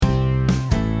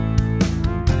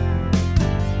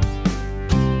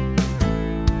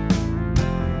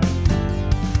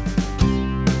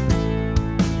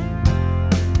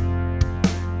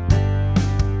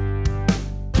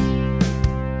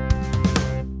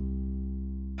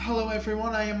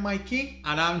everyone, I am Mikey.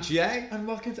 And I'm Jay. And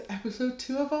welcome to episode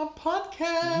 2 of our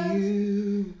podcast.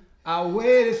 You, I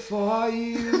waited for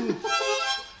you.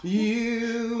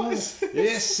 You,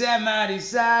 it's set my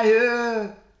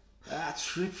desire. I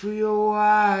trip for your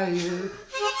wire.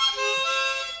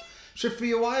 Trip for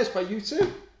your wires by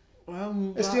U2.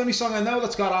 Well, it's the only song I know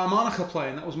that's got harmonica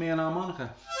playing. That was me and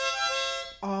harmonica.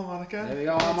 Harmonica. There we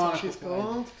go, harmonica. That's what she's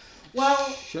called.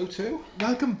 Well, show 2.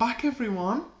 Welcome back,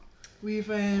 everyone. We've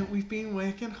been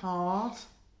working hard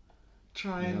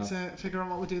trying to figure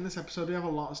out what we're doing this episode. We have a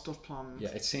lot of stuff planned. Yeah,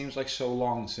 it seems like so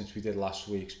long since we did last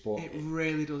week's, but it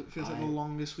really does. It feels like the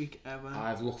longest week ever.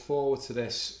 I've looked forward to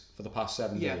this for the past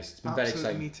 7 days. It's been very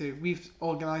exciting. Me too. We've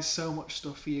organised so much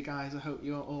stuff for you guys. I hope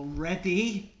you're all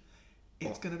ready.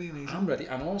 It's going to be amazing. I'm ready.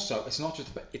 And also, it's not just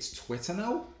about, it's Twitter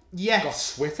now.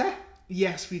 Yes. Got Twitter?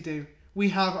 Yes, we do. We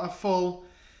have a full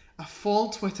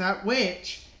Twitter,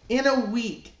 which in a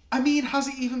week. I mean, has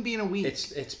it even been a week?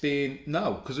 It's been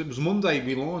no, because it was Monday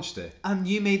we launched it. And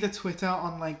you made the Twitter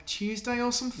on like Tuesday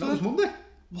or something. No, it was Monday.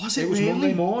 Was it? It was really?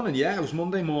 Monday morning. Yeah, it was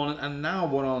Monday morning, and now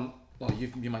we're on. Well,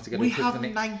 you might have got. We have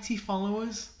 90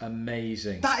 followers.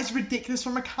 Amazing. That is ridiculous.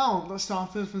 From an account that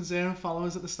started from 0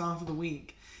 followers at the start of the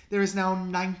week, there is now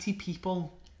 90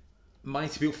 people.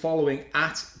 90 people following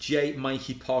at J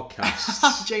Mikey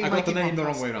Podcast. J I got Mikey the name Podcast. the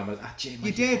wrong way around, but at J Mikey.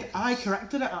 You did. Podcast. I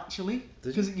corrected it actually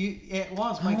because it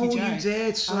was Mikey J. Oh, you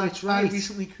did. So that's I right.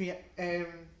 recently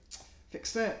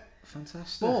fixed it.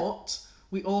 Fantastic. But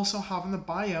we also have in the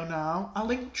bio now a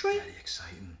link tree. Very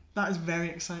exciting. That is very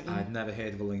exciting. I'd never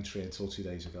heard of a link tree until 2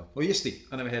 days ago. Oh, yes,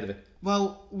 I never heard of it.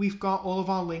 Well, we've got all of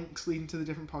our links leading to the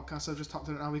different podcasts. I've just talked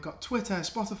about it now. We've got Twitter,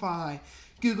 Spotify,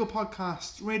 Google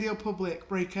Podcasts, Radio Public,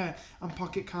 Breaker, and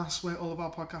Pocket Casts, where all of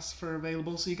our podcasts are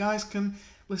available. So you guys can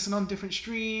listen on different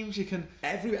streams. You can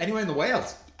Anywhere in the world.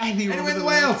 Anywhere in the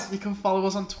world. You can follow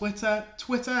us on Twitter.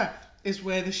 Twitter is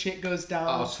where the shit goes down.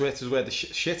 Oh, Twitter's where the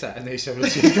shitter, and they say where the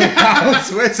shit goes down.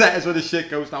 Twitter is where the shit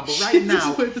goes down. But right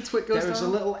now, where the twit goes there is down.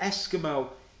 a little Eskimo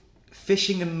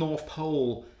fishing in the North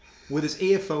Pole with his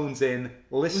earphones in,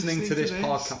 listening to this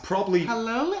podcast. Probably.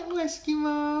 Hello, little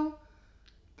Eskimo.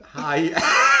 Hi.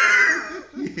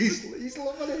 he's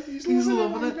loving it. He's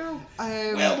loving it.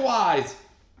 Worldwide.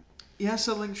 Yeah,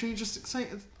 so Linktree, just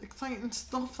exciting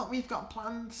stuff that we've got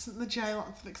planned. In the jail,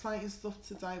 lots of exciting stuff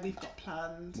today we've got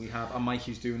planned. We have, and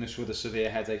Mikey's doing this with a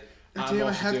severe headache. I do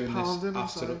a head doing pounding,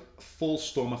 this after a full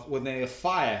stomach with a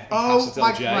fire in Casa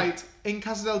Del J. Right. In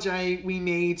Casa Del J, we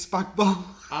made spag bol.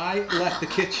 I let the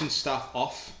kitchen staff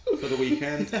off for the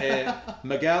weekend.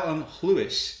 Miguel and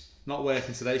Lewis not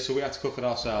working today, so we had to cook it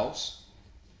ourselves.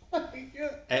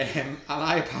 And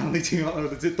I apparently do not know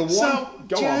the one. So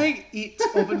Jay eats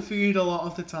oven food a lot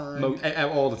of the time.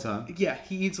 All the time. Yeah,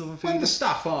 he eats oven food. When the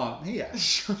staff aren't here.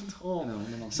 Shut up. No.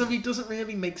 So he doesn't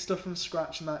really make stuff from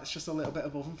scratch, and that it's just a little bit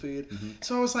of oven food. Mm-hmm.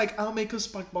 So I was like, I'll make us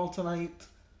spag bol tonight.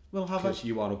 We'll have because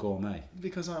you are a gourmet.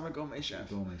 Because I'm a gourmet chef.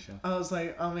 Gourmet chef. I was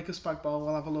like, I'll make a spag bol.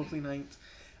 We'll have a lovely night,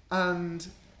 and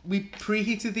we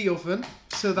preheated the oven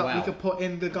so that we could put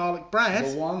in the garlic bread.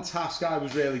 The one task I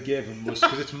was really given was,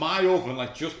 because it's my oven,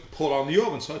 like, just put on the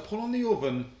oven. So I put on the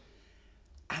oven,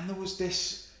 and there was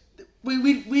this. We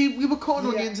were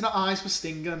cutting onions and our eyes were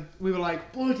stinging. We were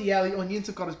like, bloody hell, the onions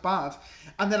have got us bad.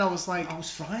 And then I was like, I was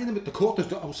frying them at the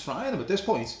cutters. I was frying them at this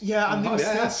point. Yeah, and they were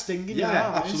still stinging.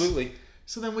 Yeah, absolutely.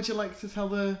 So then, would you like to tell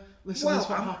the listeners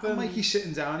what happened? Mikey's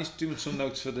sitting down. He's doing some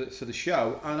notes for the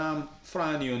show, and I'm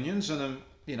frying the onions, and I'm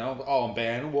I'm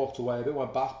burning. Walked away a bit,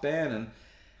 went back burning.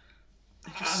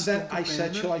 And then I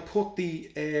said, shall I put the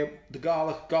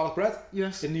garlic bread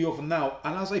in the oven now?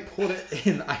 And as I put it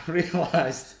in, I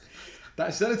realised that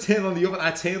instead of turning on the oven,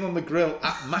 I turned on the grill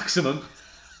at maximum,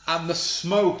 and the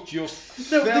smoke just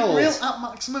filled. The grill at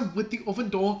maximum with the oven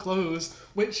door closed,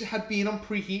 which had been on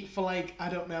preheat for half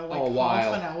an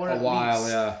hour at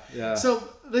least. Yeah. So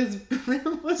the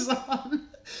grill was on.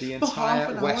 The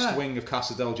entire west wing of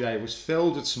Casa Del J was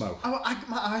filled with smoke. My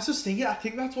eyes were stinging. I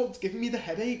think that's what's giving me the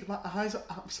headache. My eyes are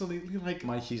absolutely like...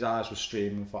 Mikey's eyes were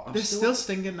streaming. They're still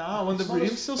stinging now, and the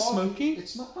room's still smoky.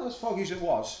 It's not as foggy as it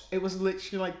was. It was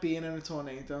literally like being in a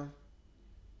tornado.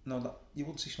 No, you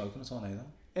wouldn't see smoke in a tornado.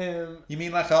 You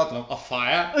mean like, I don't know, a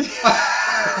fire?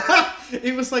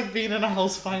 It was like being in a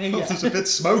house fire. Yeah. There's a bit of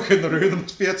smoke in the room. There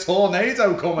must be a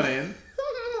tornado coming in.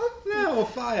 No, a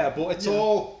fire, but it's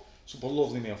all... It's a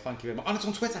lovely meal, thank you very much. And it's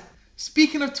on Twitter.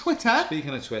 Speaking of Twitter,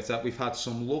 we've had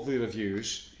some lovely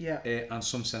reviews and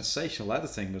some sensational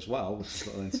editing as well, which is a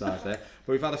little inside there.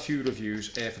 But we've had a few reviews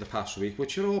for the past week,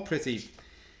 which are all pretty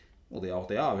Well,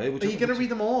 they are. Eh? Are you going to read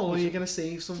them all, or are you going to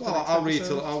save some? Well, I'll read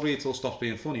till it stops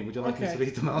being funny. Would you like me to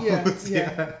read them out? Yeah.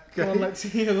 Okay. Come on, let's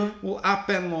hear them. Well, at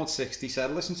BenLord60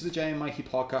 said, listen to the Jay and Mikey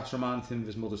podcast reminded him of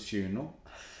his mother's funeral.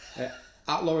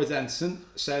 At Laura Denson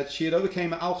said she had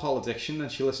overcame her alcohol addiction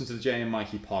and she listened to the Jay and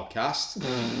Mikey podcast.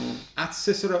 At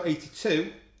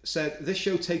Cicero82 said, this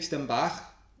show takes them back.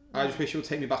 I just wish it would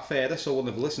take me back further so I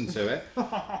wouldn't have listened to it.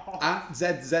 At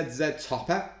ZZZ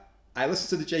Topper, I listened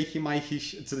to the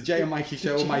Jay and Mikey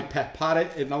show with my pet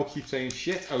parrot. It now keeps saying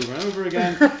shit over and over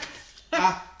again.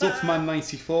 At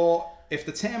Duffman94, if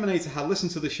the Terminator had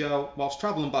listened to the show whilst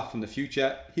travelling back from the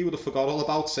future, he would have forgot all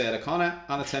about Sarah Connor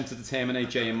and attempted to terminate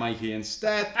Jay and Mikey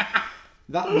instead.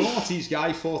 That Naughties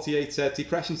guy 48 said,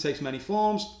 depression takes many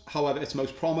forms. However, its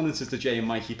most prominent is the Jay and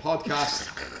Mikey podcast.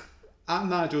 And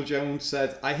Nigel Jones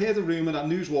said, I heard a rumour that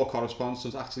news war correspondents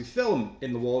don't actually film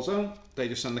in the war zone. They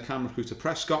just send the camera crew to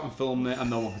Prescott and film it and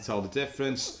no one can tell the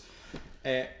difference.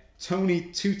 Tony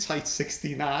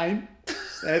 2Tight69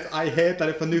 said, I heard that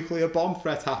if a nuclear bomb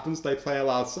threat happens, they play a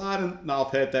loud siren. Now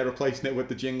I've heard they're replacing it with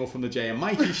the jingle from the Jay and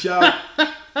Mikey show.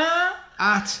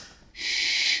 At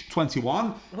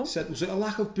 21 said, was it a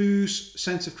lack of booze,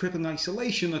 sense of crippling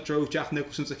isolation that drove Jack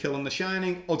Nicholson to kill in The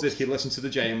Shining, or did he listen to the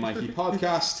Jay and Mikey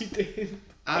podcast? He did.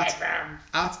 At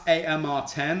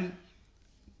AMR10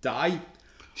 die.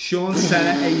 Sean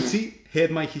Senna 80 heard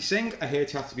Mikey sing. I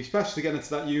heard you have to be special to get into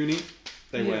that uni.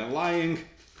 They weren't lying.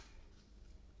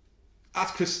 At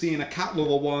Christina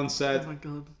Catlover1 said, oh my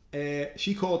God.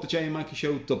 She called the Jay and Mikey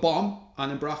show the bomb,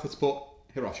 and in brackets put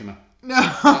Hiroshima. No.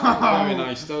 Very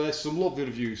nice. So there's some lovely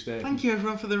reviews there. Thank you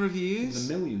everyone for the reviews. There's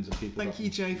millions of people. Thank you,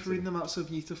 Jay, for reading them out so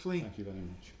beautifully. Thank you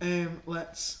very much.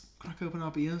 Let's crack open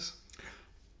our beers.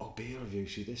 Oh, beer review.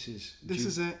 See, this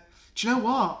is it. Do you know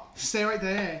what? Stay right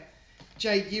there.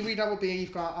 Jay, you read out what beer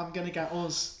you've got. I'm going to get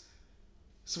us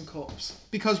some cups.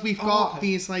 Because we've got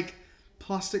these, like,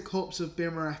 plastic cups of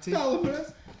beer Moretti. Bell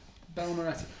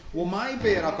Moretti. Well, my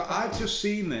beer, I've just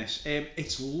seen this.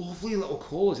 It's lovely little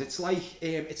colours. It's like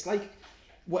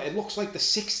what it looks like the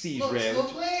 60s. Looks really.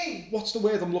 lovely. What's the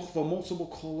word I'm looking for? Multiple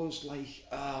colours. Like,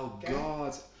 oh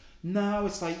God. No,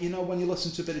 it's like, you know, when you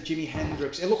listen to a bit of Jimi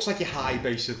Hendrix, it looks like you're high,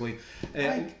 basically.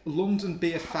 London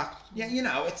Beer Factory. Yeah, you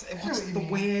know, what's the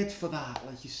word for that?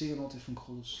 Like, you see in all different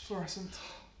colours. Fluorescent.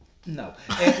 No.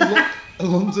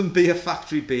 London Beer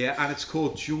Factory beer, and it's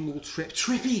called Jungle Trip.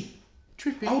 Trippy.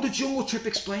 Oh, the Jungle Trip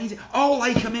explains it. Oh,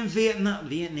 like I'm in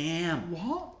Vietnam.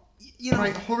 What? You know,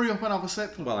 right, hurry up and have a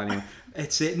sip. Well, anyway,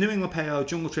 it's New England Pale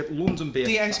Jungle Trip London Beer.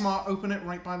 DA Smart, open it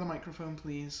right by the microphone,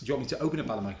 please. Do you want me to open it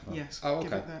by the microphone? Yes. Oh, okay.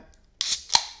 Give it that.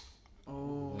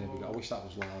 Oh. There we go. I wish that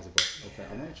was louder, but okay.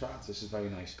 I'm going to try it. This is very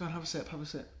nice. Go on, have a sip.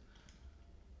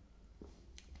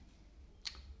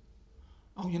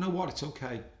 Oh, you know what? It's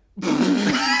okay.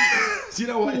 Do you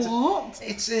know what?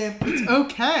 It's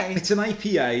okay. It's an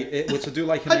IPA, which I do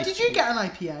like an IPA. Did you get an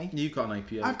IPA? You've got an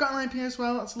IPA. I've got an IPA as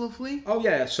well. That's lovely. Oh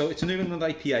yeah, so it's a New England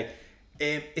IPA.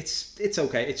 It's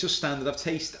okay. It's just standard. I've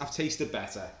tasted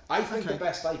better. I think the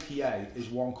best IPA is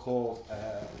one called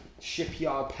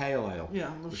Shipyard Pale Ale. Yeah,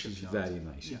 I love which Shipyard. is very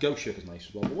nice. Yeah. Ghost Ship is nice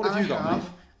as well. But what have you got, mate?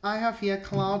 I have here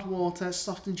Cloudwater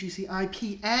Soft and Juicy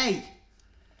IPA.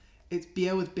 It's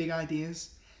beer with big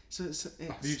ideas. So it's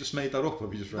have you just made that up, or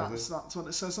have you just read it? That's what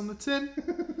it says on the tin.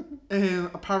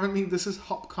 Apparently this is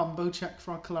hop combo check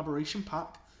for our collaboration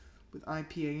pack with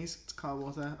IPAs. It's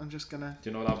Cloudwater. I'm just gonna... Do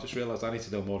you know what? I've just realised I need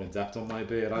to know more in depth on my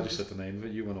beer. I just said the name of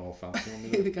it. You went all fancy on me.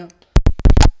 Here we go.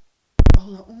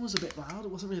 Oh, that one was a bit loud.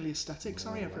 It wasn't really aesthetic.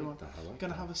 Sorry, everyone.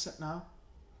 Gonna have a sip now.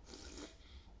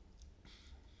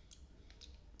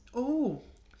 Oh.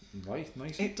 Right,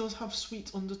 nice. It does have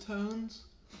sweet undertones.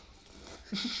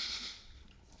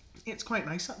 It's quite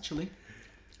nice, actually.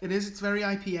 It is. It's very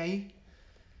IPA.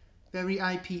 Very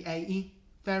IPA-y.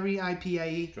 Very IPA-y. Do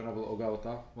you want to have a little go at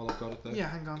that while I've got it there? Yeah,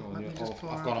 hang on. Let me just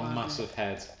pour I've got a massive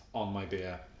head on my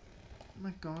beer. Oh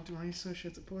my God, why are you so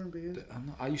shit at pouring beers?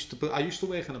 I used to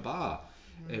work in a bar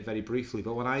very briefly,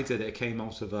 but when I did it, it came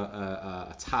out of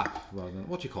a tap rather than,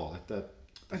 what do you call it?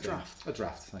 A draft. A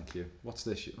draft, thank you. What's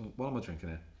this? What am I drinking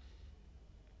here?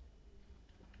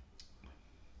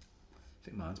 I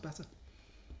think mine's better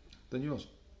than yours.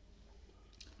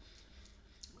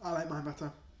 I like mine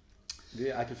better.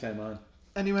 Yeah, I prefer mine.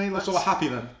 Anyway, so we're happy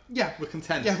then. Yeah, we're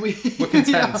content. Yeah, we're content.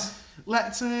 Yeah.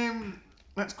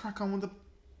 Let's crack on with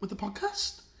the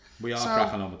podcast. We are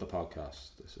cracking on with the podcast.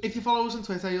 If you follow us on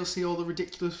Twitter, you'll see all the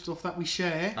ridiculous stuff that we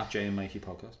share. At Jay and Mikey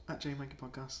Podcast. At Jay and Mikey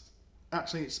Podcast.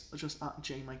 Actually, it's just at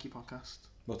Jay Mikey Podcast.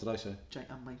 What did I say? Jay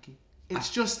and Mikey. It's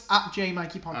just at Jay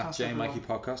Mikey Podcast. At Jay Mikey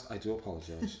Podcast. I do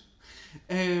apologise.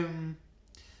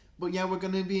 But yeah, we're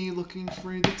going to be looking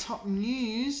through the top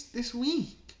news this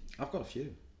week. I've got a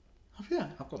few. Have you?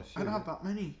 I've got a few. I don't have that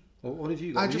many. What have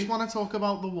you got? I just want to talk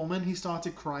about the woman who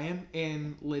started crying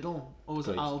in Lidl. Or was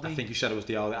it Aldi? I think you said it was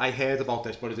the Aldi. I heard about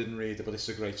this, but I didn't read it, but it's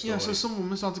a great story. Yeah, so some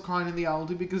woman started crying in the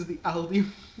Aldi because the Aldi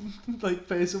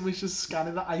person was just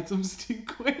scanning the items too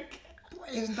quick.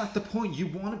 But isn't that the point? You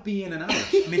want to be in and out.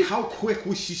 I mean, how quick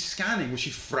was she scanning? Was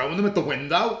she throwing them at the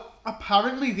window?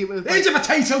 Apparently they were Here's your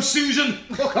potatoes, Susan!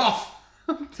 Fuck off!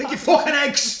 Take your fucking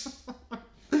eggs!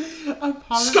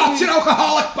 Scotch and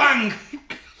alcoholic, bang!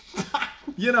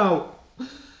 You know.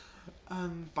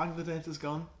 And bang, the data's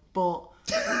gone. But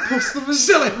customers...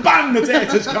 Silly, bang, the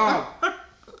data's gone!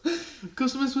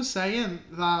 Customers were saying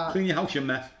that... Clean your house, you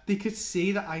meth. They could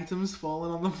see the items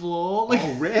falling on the floor.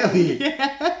 Oh, really?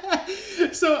 Yeah.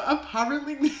 So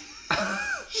apparently...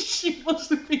 She must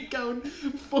have been going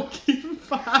fucking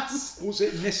fast. Was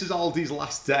it Mrs. Aldi's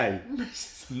last day?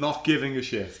 Not giving a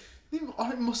shit.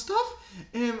 It must have.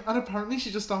 And apparently she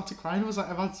just started crying and was like,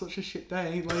 I've had such a shit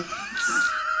day. Like,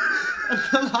 and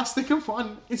the last thing I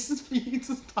want is for you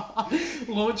to start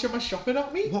launching my shopping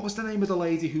at me. What was the name of the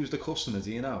lady who's the customer,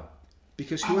 do you know?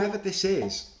 Because whoever this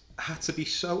is had to be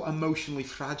so emotionally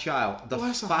fragile. The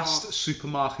fast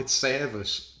supermarket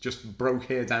service just broke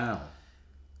her down.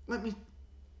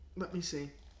 Let me see.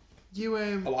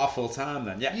 You full time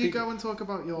then, yeah. You go and talk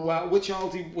about your... Well, which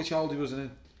Aldi was it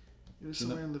in? It was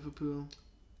somewhere in Liverpool.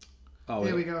 Oh,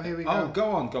 here we go. Oh,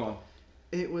 go on.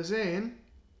 It was in...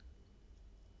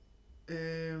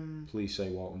 Please say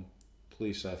Walton.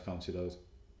 Please say I've counted out.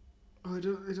 Oh, I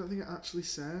don't think it actually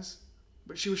says.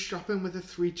 But she was shopping with her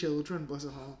 3 children, bless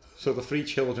her heart. So the 3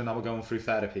 children that were going through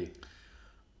therapy.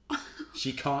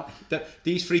 She can't...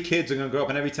 These 3 kids are going to grow up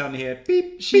and every time they hear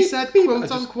beep, she beep, said, beep, quote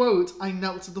unquote, I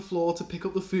knelt to the floor to pick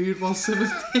up the food while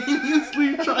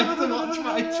simultaneously trying to watch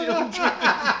my children.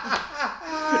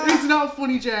 It's not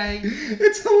funny, Jay.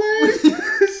 It's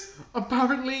hilarious.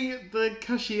 Apparently, the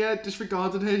cashier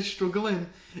disregarded her struggling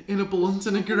in a blunt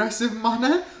and aggressive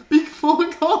manner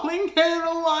before calling her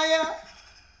a liar.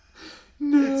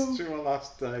 No. It's true, our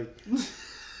last day.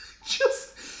 Just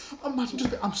imagine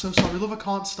I'm so sorry, love, I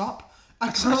can't stop. I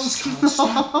can't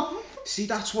stop. See,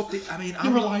 that's what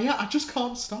You're a liar, I just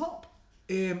can't stop.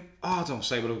 Don't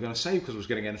say what I was going to say because I was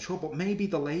going to get in trouble, but maybe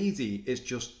the lady is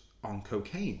just on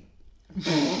cocaine.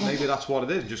 Maybe that's what it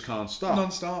is, just can't stop.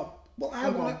 Non-stop. Well,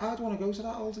 I'd want to go to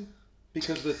that Aldi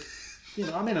because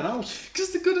I'm in and out.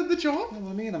 Because they're good at the job. You know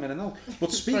what I mean? I'm in and out.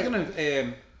 But speaking of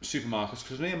supermarkets,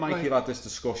 because me and Mikey have had this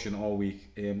discussion all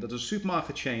week, there's a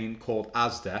supermarket chain called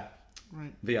Asda,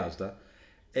 right? The Asda,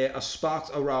 has sparked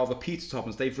a row over pizza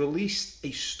toppings. They've released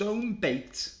a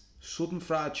stone-baked southern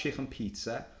fried chicken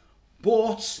pizza,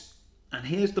 but, and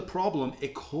here's the problem,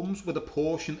 it comes with a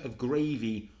portion of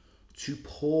gravy to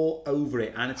pour over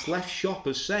it, and it's left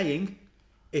shoppers saying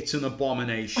it's an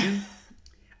abomination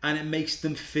and it makes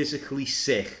them physically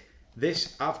sick.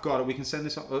 This, I've got it, we can send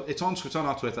this, it's on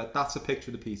our Twitter, that's a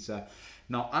picture of the pizza.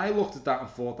 Now, I looked at that and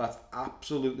thought that's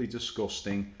absolutely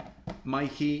disgusting.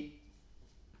 Mikey?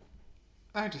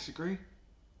 I disagree.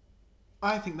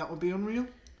 I think that would be unreal.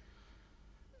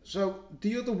 So,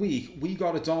 the other week, we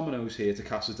got a Domino's here to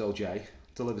Casa del J,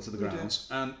 delivered to the grounds,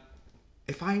 and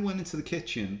if I went into the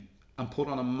kitchen and put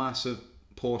on a massive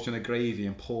portion of gravy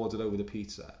and poured it over the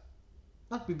pizza,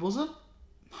 that'd be buzzing.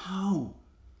 No.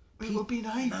 It would be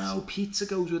nice. No, pizza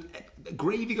goes with...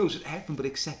 Gravy goes with everything, but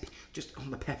except just on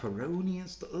the pepperoni and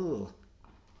stuff. Ugh.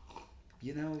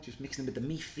 You know, just mixing it with the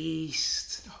meat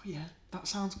feast. Oh, yeah. That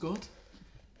sounds good.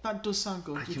 That does sound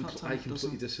good. I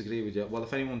completely disagree with you. Well,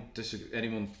 if anyone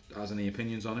has any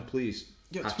opinions on it, please.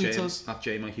 Yeah, tweet us. At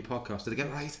J Mikey Podcast. Did I get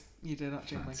it right? You did, at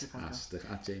J Mikey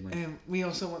Podcast. At J Mikey. We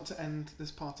also want to end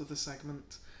this part of the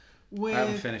segment with... I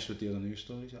haven't finished with the other news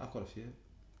stories. I've got a few.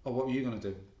 Oh, what were you going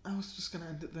to do? I was just going to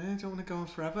end it there. I don't want to go on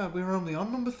forever. We were only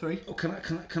on number 3. Oh, can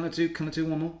I do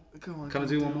one more? Go on. Can I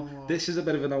do one more? This is a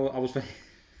bit of an... I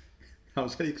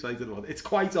was very excited about it. It's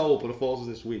quite old, but it falls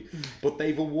this week. But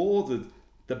they've awarded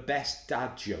the best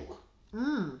dad joke.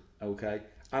 Okay.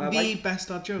 And best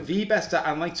dad joke. The best dad.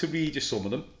 I'd like to read you some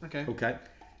of them. Okay.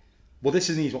 Well, this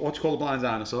is an easy one. What do you call a blind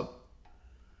dinosaur?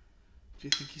 Do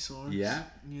you think he saw us? Yeah.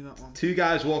 I knew that one. 2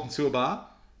 guys walking to a bar.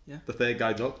 Yeah. The 3rd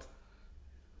guy ducked.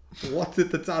 What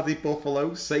did the daddy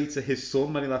buffalo say to his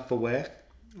son when he left for work?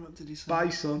 What did he say? Bye,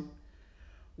 son.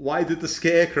 Why did the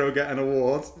scarecrow get an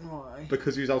award? Why?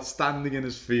 Because he was outstanding in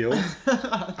his field.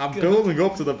 I'm building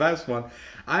up to the best one.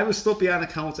 I was stood behind a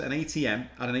counter at an ATM,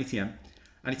 and he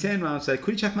turned around and said,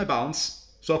 "Could you check my balance?"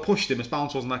 So I pushed him. His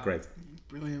balance wasn't that great.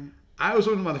 Brilliant. I was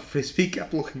wondering why the frisbee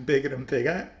kept looking bigger and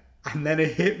bigger, and then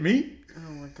it hit me.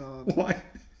 Oh my god. Why?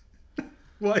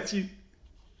 What do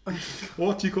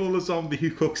you call a zombie who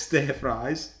cooks stir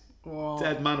fries? Whoa.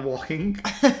 Dead man walking.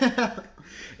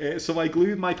 So I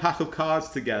glued my pack of cards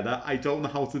together. I don't know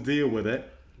how to deal with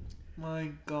it.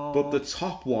 My God. But the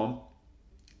top one,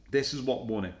 this is what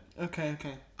won it. Okay.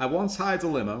 I once hired a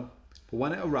limo, but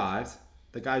when it arrived,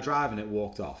 the guy driving it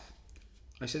walked off.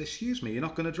 I said, "Excuse me, you're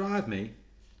not going to drive me?"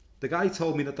 The guy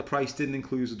told me that the price didn't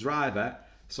include a driver,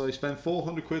 so I spent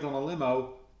 400 quid on a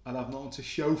limo and I've nothing to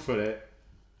chauffeur it.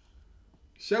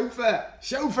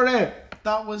 Chauffeur it!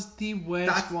 That was the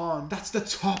worst one. That's the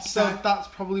top. So that's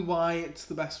probably why it's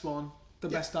the best one. The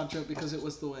best dad joke, because it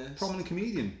was the worst. Prominent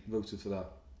comedian voted for that.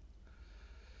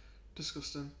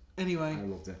 Disgusting. Anyway. I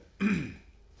loved it.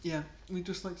 Yeah, we'd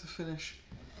just like to finish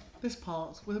this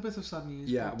part with a bit of sad news.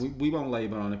 Yeah, we won't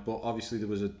labour on it, but obviously there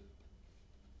was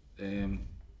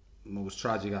was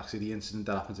tragic actually, the incident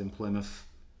that happened in Plymouth,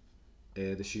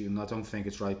 the shooting. I don't think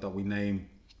it's right that we name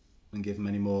and give him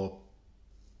any more,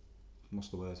 what's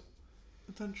the word?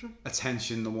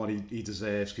 Attention than what he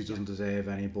deserves, because he doesn't deserve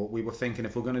any. But we were thinking,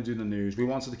 if we're going to do the news, we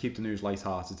wanted to keep the news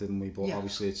light-hearted, didn't we? But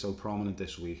obviously it's so prominent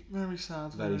this week. Very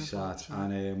sad. Very sad.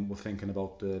 And we're thinking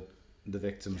about the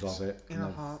victims of it and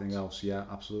everything else. Yeah,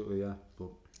 absolutely, yeah.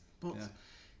 But yeah.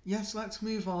 Yes, let's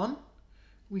move on.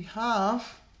 We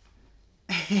have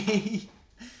a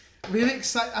really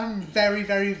exciting... I'm very,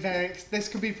 very, very... This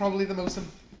could be probably the most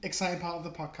exciting part of the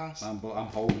podcast. I'm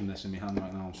holding this in my hand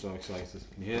right now. I'm so excited.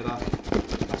 Can you hear that?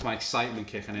 That's my excitement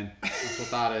kicking in. That's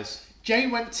what that is. Jay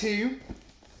went to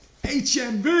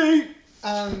HMV,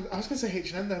 and I was going to say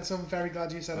H&M then, so I'm very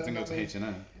glad you said it. I think it was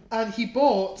H&M. And he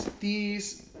bought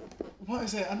these. What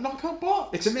is it? A knockout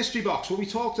box? It's a mystery box. Well, we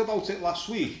talked about it last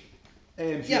week.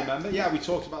 If you remember, we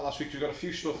talked about it last week. We got a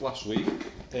few stuff last week.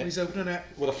 He's opening it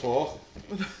with a fork.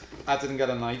 I didn't get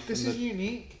a knife. This is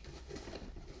unique.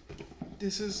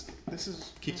 This is.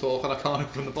 Keep talking. I can't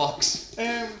open the box.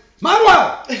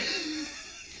 Manuel.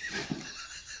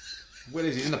 Where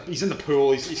is he? He's in the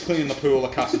pool. He's cleaning the pool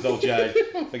at Casa del J.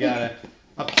 Forget it.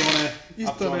 I've done it.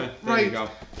 I've done it. There you go.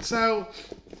 So,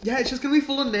 yeah, it's just going to be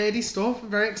full of nerdy stuff. I'm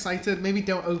very excited. Maybe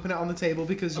don't open it on the table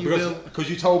because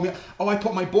you told me. Oh, I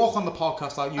put my book on the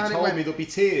podcast out. You told me there'll be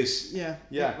tears. Yeah.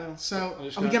 Yeah. So,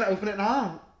 are we going to open it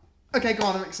now? Okay, go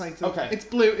on. I'm excited. Okay. It's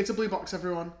blue. It's a blue box,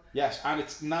 everyone. Yes, and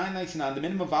it's $9.99. The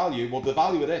minimum value. Well, the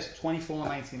value of this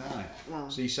 $24.99. Wow.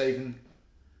 So you're saving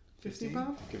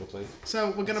 £15? Give or take. So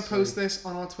we're going to post this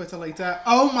on our Twitter later.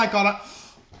 Oh my god.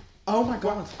 Oh my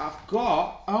god. I've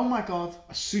got... Oh my god.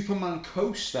 A Superman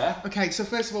coaster. Okay, so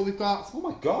first of all, we've got... Oh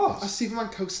my god. A Superman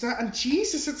coaster. And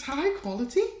Jesus, it's high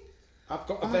quality. I've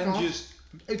got Avengers...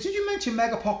 Did you mention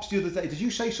Mega Pops the other day? Did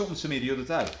you say something to me the other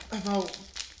day? About...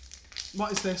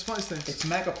 What is this? It's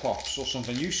Mega Pops or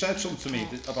something. You said something to me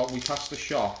about we passed the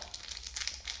shop.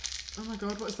 Oh my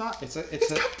god, what is that? It's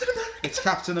Captain America. It's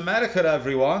Captain America,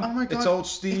 everyone. Oh my god. It's old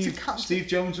Steve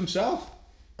Jones himself.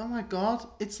 Oh my god,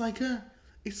 it's like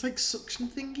suction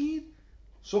thingy.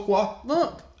 Suck what?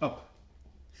 Look. Oh.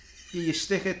 Yeah, you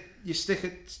stick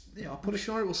it. Yeah, I'll put it.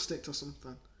 Sure, it will stick to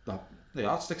something.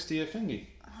 Yeah, it sticks to your thingy.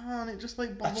 Oh, and it just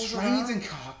like bubbles around. A trading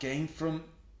card game from.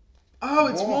 Oh,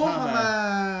 it's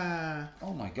Warhammer.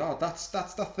 Oh my god, that's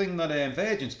that thing that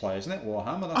Virgins play, isn't it?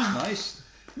 Warhammer. That's nice.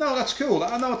 No, that's cool.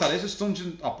 I know what that is. It's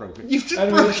Dungeon... Oh, broken. You've just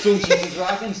Dungeons and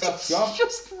Dragons, that's job.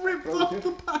 Just ripped off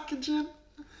the packaging.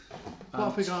 What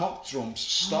have we got? Top Trumps,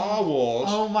 Star Wars.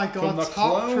 Oh my god, from the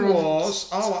Clone Wars.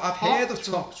 Oh, I've heard of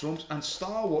Top Trumps and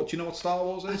Star Wars. Do you know what Star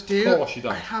Wars is? I do. Of course you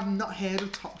don't. I have not heard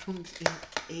of Top Trumps in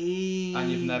ages.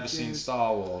 And you've never seen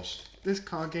Star Wars. This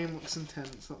card game looks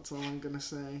intense. That's all I'm gonna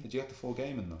say. Did you get the full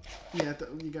game in though? Yeah,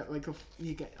 you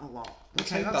get a lot.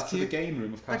 Okay, that's to the game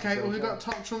room of Okay, well we've got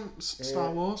Top Trumps, Star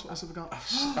Wars. What else have we got? A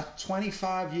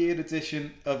 25-year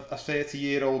edition of a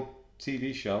 30-year-old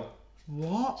TV show.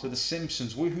 What? So The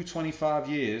Simpsons. Woohoo! 25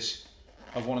 years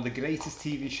of one of the greatest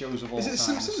TV shows of all time. Is it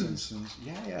Simpsons?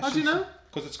 Yeah. How do you know?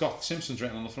 Because it's got Simpsons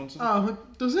written on the front of it. Oh,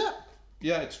 does it?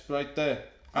 Yeah, it's right there.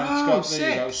 And it's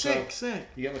got, sick.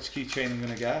 You get which keychain I'm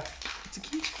going to get. It's a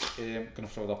keychain. I'm going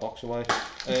to throw that box away.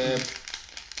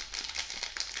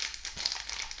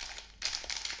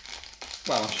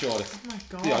 Well, I'm sure it. Oh my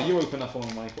god. Yeah, you open that for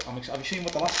me, Mike. Have you seen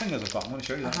what the last thing is I've got? I'm going to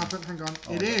show you that. I haven't, hang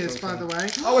on. It is, by the way.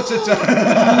 Oh, it's a... Oh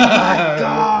my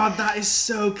god, that is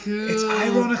so cool. It's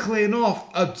ironically enough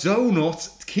a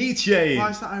donut keychain.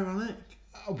 Why is that ironic?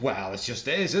 Well, it just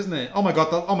is, isn't it? Oh my god,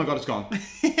 it's gone.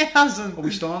 It hasn't. Are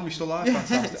we still on? We still live?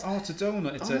 Fantastic. Oh, it's a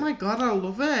donut. My god, I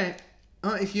love it.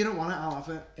 Oh, if you don't want it, I'll have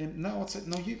it. No,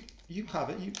 you have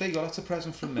it. There you go. That's a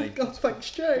present from me. God,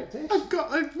 thanks, Jay. I've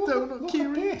got a donut look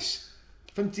at this.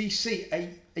 From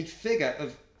DC, a figure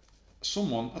of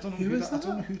someone. I don't know I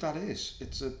don't know who that is.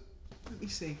 It's a. Let me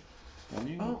see.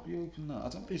 You open that. I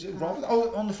don't. Is it Robert?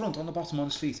 Oh, on the front, on the bottom, on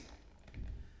his feet.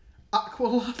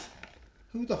 Aqualad.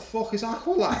 Who the fuck is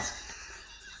Aqualad?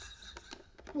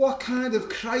 What kind of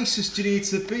crisis do you need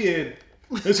to be in?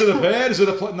 Is it a bear? Is it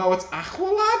a No, it's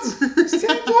Aqualad. It's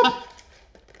turned up.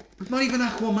 Not even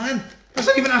Aquaman. It's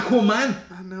not even Aquaman.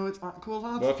 I know it's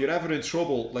Aqualad. Well, if you're ever in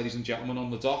trouble, ladies and gentlemen,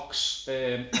 on the docks,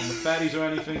 on the ferries or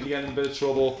anything, you get in a bit of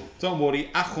trouble, don't worry,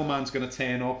 Aquaman's going to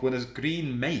turn up with his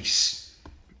green mace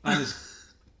and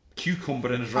his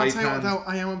cucumber in his right hand. I'll tell you what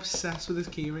though, I am obsessed with this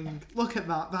keyring. Look at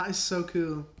that, that is so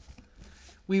cool.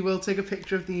 We will take a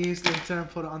picture of these later and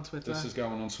put it on Twitter. This is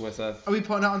going on Twitter. Are we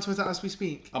putting it on Twitter as we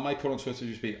speak? I might put it on Twitter as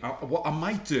we speak. I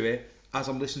might do it as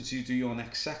I'm listening to you do your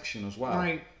next section as well.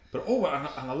 Right. But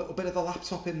and a little bit of the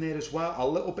laptop in there as well. A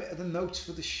little bit of the notes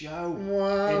for the show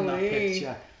in that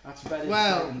picture. That's very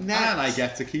exciting. Next, and I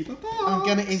get to keep a box. I'm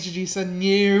going to introduce a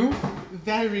new,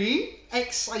 very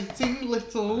exciting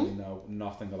little... I know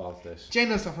nothing about this. Jane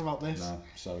knows nothing about this. No, I'm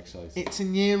so excited. It's a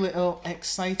new little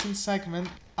exciting segment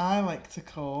I like to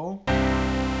call...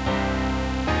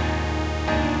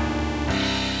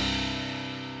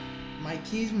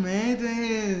 Mikey's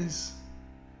Murders.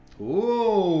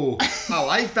 Ooh, I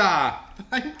like that.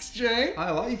 Thanks, Jay.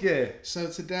 I like it. So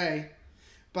today,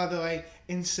 by the way,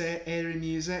 insert eerie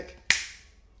music.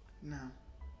 No.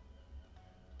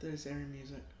 There's eerie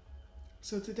music.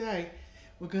 So today,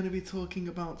 we're going to be talking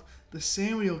about the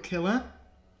serial killer,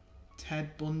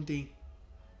 Ted Bundy.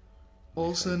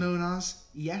 Also known as,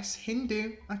 yes,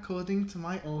 Hindu, according to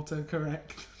my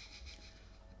autocorrect.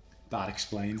 That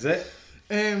explains it.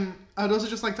 I'd also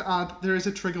just like to add, there is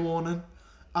a trigger warning,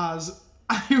 as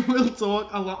I will talk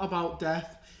a lot about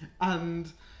death and,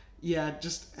 yeah,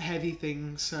 just heavy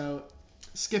things, so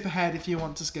skip ahead if you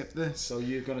want to skip this. So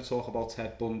you're going to talk about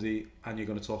Ted Bundy and you're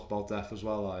going to talk about death as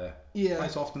well, are you? Yeah.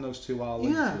 Quite often those two are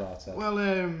linked to that, Ted.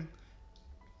 Well,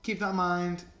 keep that in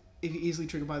mind. If you're easily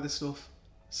triggered by this stuff,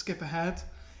 skip ahead.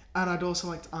 And I'd also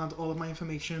like to add all of my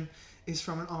information is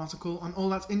from an article on All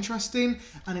That's Interesting,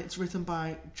 and it's written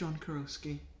by John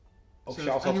Kurowski. Oh, So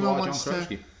shout out to John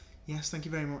Kurowski. Yes, thank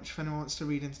you very much. If anyone wants to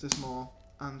read into this more,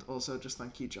 and also just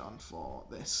thank you, John, for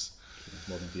this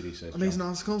amazing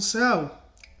article. So,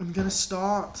 I'm going to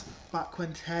start back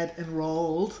when Ted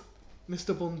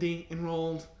Mr. Bundy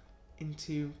enrolled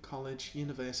into college,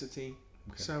 university.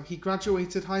 Okay. So, he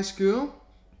graduated high school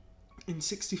in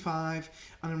 '65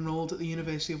 and enrolled at the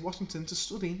University of Washington to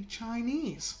study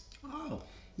Chinese. Oh.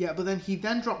 Yeah, but then he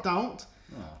dropped out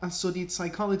and studied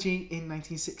psychology in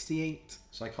 1968.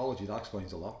 Psychology, that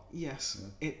explains a lot. Yes,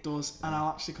 it does. And I'll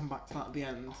actually come back to that at the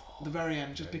end, the very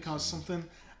end, just because something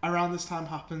around this time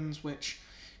happens which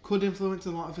could influence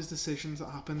a lot of his decisions that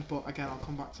happened, but again, I'll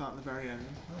come back to that at the very end.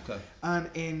 Okay. And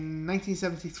in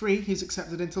 1973, he was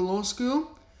accepted into law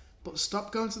school, but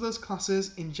stopped going to those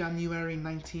classes in January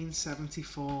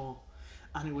 1974.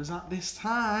 And it was at this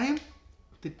time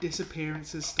the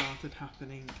disappearances started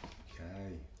happening.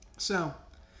 Okay. So,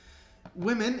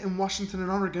 women in Washington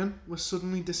and Oregon were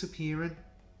suddenly disappearing.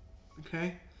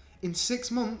 Okay? In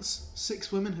 6 months,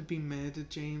 6 women had been murdered,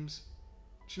 James.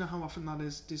 Do you know how often that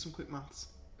is? Do some quick maths.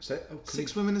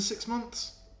 6 women in 6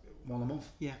 months? 1 a month?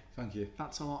 Yeah. Thank you.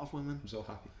 That's a lot of women. I'm so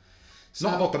happy. So,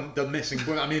 not about the missing,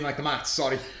 but I mean like the maths,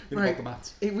 sorry. Right. About the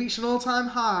maths. It reached an all-time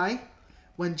high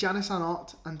when Janice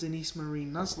Annott and Denise Marie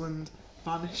Naslund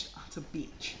vanished at a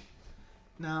beach.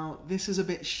 Now, this is a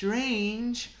bit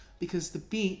strange because the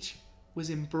beach was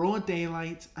in broad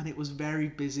daylight and it was very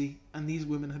busy and these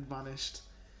women had vanished.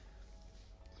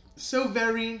 So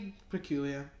very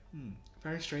peculiar.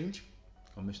 Very strange.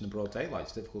 I'm missing the broad daylight,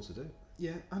 it's difficult to do.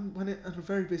 Yeah, and when at a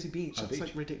very busy beach, that's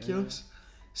like ridiculous. Yeah.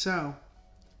 So,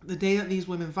 the day that these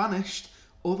women vanished,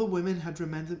 other women had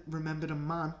remembered a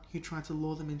man who tried to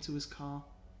lure them into his car.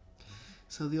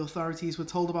 So the authorities were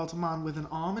told about a man with an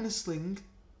arm in a sling,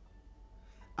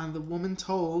 and the woman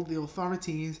told the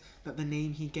authorities that the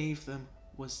name he gave them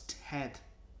was Ted.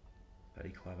 Very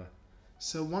clever.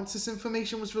 So once this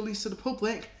information was released to the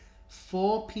public,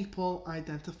 4 people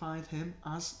identified him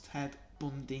as Ted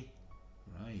Bundy.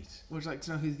 Right. Would you like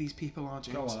to know who these people are,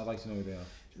 James? Go on, I'd like to know who they are.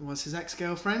 It was his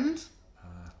ex-girlfriend,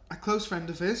 a close friend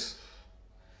of his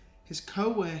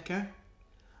co-worker,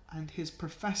 and his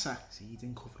professor. See, he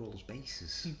didn't cover all his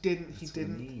bases. He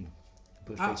didn't.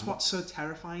 But that's what's so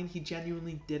terrifying. He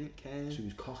genuinely didn't care. So he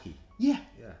was cocky. Yeah.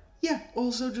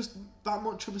 Also, just that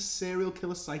much of a serial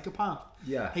killer psychopath.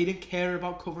 Yeah. He didn't care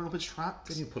about covering up his tracks.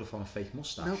 Didn't even put on a fake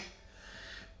mustache. Nope.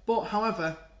 But,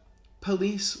 however,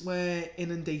 police were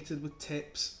inundated with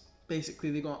tips.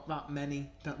 Basically, they got that many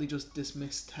that they just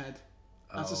dismissed Ted.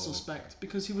 as a suspect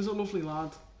because he was a lovely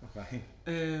lad. Okay.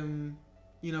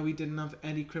 You know, he didn't have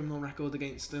any criminal record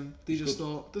against him. They just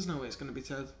thought, there's no way it's going to be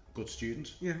Ted. Good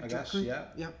student. Yeah, I exactly. guess.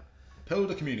 Yeah. Yeah. Pillar of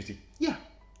the community. Yeah.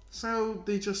 So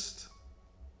they just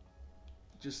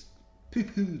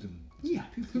poo-pooed him. Yeah.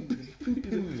 Poo-pooed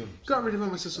him. Got rid of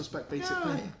him as a suspect,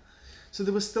 basically. Yeah. So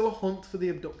there was still a hunt for the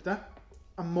abductor,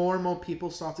 and more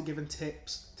people started giving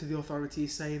tips to the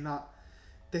authorities saying that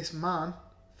this man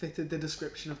fitted the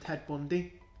description of Ted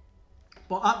Bundy.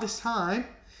 But at this time,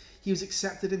 he was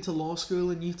accepted into law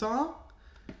school in Utah.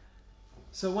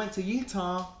 So went to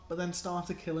Utah, but then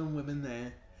started killing women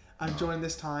there. And during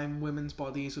this time, women's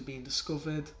bodies were being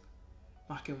discovered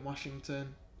back in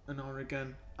Washington and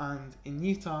Oregon. And in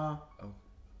Utah,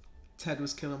 Ted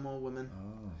was killing more women.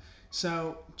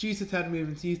 So, due to Ted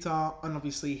moving to Utah, and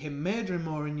obviously him murdering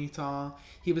more in Utah,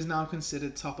 he was now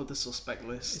considered top of the suspect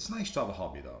list. It's nice to have a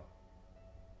hobby, though.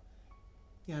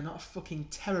 Yeah, not a fucking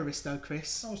terrorist though,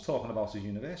 Chris. I was talking about his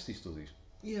university studies.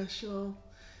 Yeah, sure.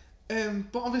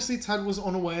 But obviously Ted was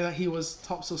unaware that he was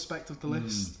top suspect of the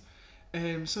list.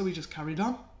 So he just carried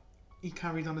on. He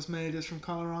carried on his murders from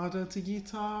Colorado to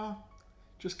Utah,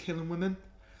 just killing women.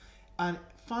 And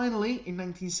finally, in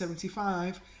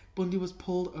 1975, Bundy was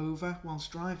pulled over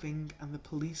whilst driving, and the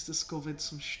police discovered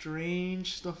some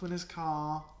strange stuff in his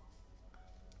car.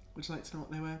 Would you like to know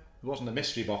what they were? It wasn't a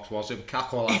mystery box, was it?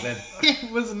 Cackle as in.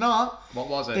 It was not. What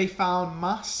was it? They found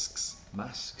masks,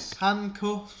 Masks.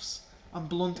 handcuffs, and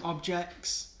blunt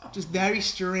objects. Just very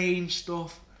strange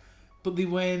stuff. But they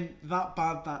weren't that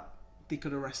bad that they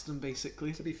could arrest them,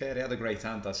 basically. To be fair, he had a great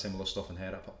aunt that had similar stuff in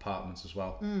her apartments as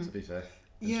well, to be fair.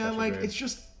 Yeah, like, it's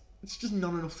just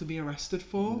not enough to be arrested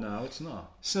for. No, it's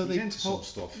not. So He's they into some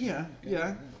stuff.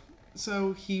 Yeah.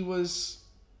 So he was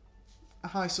a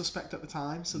high suspect at the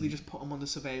time, so they just put him under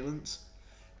surveillance.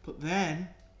 But then,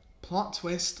 plot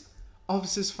twist,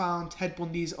 officers found Ted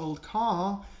Bundy's old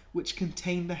car, which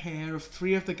contained the hair of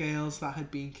 3 of the girls that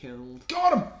had been killed.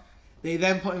 Got him! They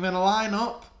then put him in a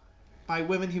lineup by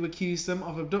women who accused him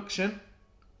of abduction,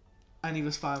 and he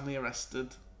was finally arrested.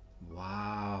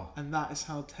 Wow. And that is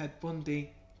how Ted Bundy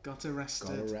got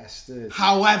arrested.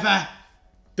 However,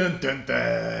 dun dun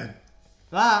dun,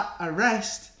 that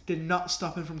arrest did not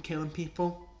stop him from killing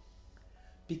people,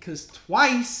 because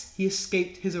twice he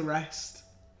escaped his arrest.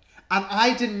 And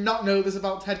I did not know this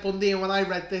about Ted Bundy, and when I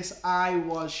read this, I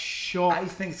was shocked. I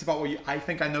think it's about what you... I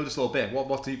think I know this a little bit.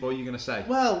 What are you going to say?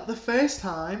 Well, the first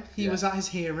time, he was at his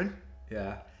hearing.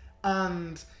 Yeah.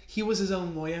 And he was his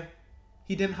own lawyer.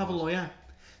 He didn't have a lawyer.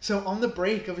 So on the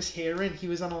break of his hearing, he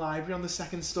was on a library on the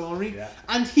 2nd story. Yeah.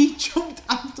 And he jumped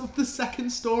out of the 2nd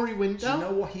story window. Do you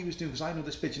know what he was doing? Because I know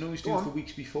this bit. Do you know what he was doing for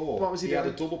weeks before? What was he doing? He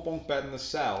had a double bunk bed in the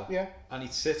cell. Yeah. And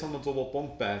he'd sit on the double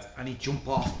bunk bed and he'd jump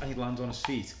off and he'd land on his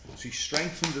feet. So he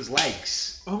strengthened his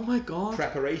legs. Oh my god.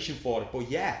 Preparation for it.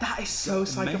 But yeah. That is so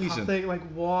psychopathic. Like,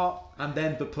 what? And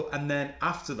then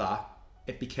after that,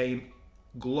 it became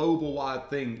global wide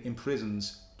thing in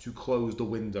prisons to close the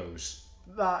windows.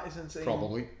 That is insane.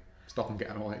 Probably. Stop him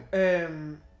getting away.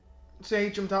 So he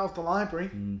jumped out of the library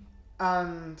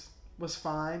and was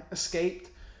fine, escaped,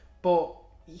 but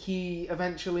he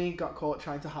eventually got caught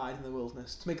trying to hide in the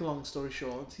wilderness. To make a long story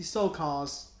short, he stole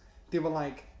cars. They were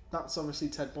like, that's obviously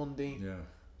Ted Bundy. Yeah.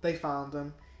 They found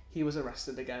him. He was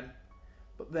arrested again.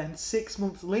 But then 6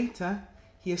 months later,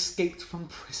 he escaped from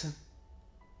prison.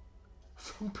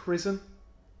 From prison.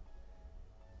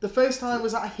 The first time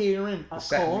was at a hearing at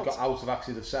second court. he got out of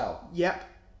actually the cell. Yep.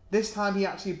 This time he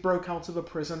actually broke out of a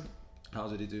prison. How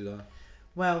did he do that?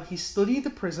 Well, he studied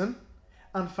the prison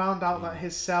and found out that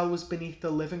his cell was beneath the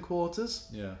living quarters.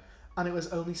 Yeah. And it was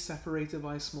only separated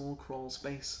by a small crawl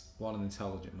space. What an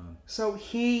intelligent man. So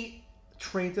he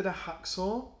traded a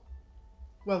hacksaw.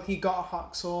 Well, he got a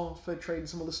hacksaw for trading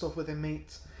some other stuff with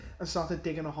inmates and started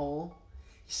digging a hole.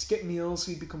 He skipped meals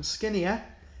so he'd become skinnier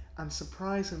and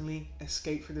surprisingly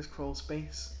escaped through this crawl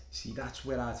space. See, that's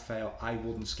where I'd fail. I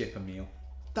wouldn't skip a meal.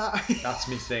 That's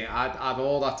my thing. I'd have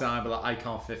all that time, but like, I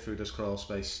can't fit through this crawl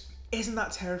space. Isn't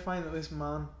that terrifying that this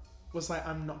man was like,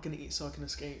 I'm not going to eat so I can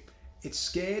escape? It's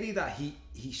scary that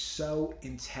he's so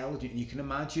intelligent. You can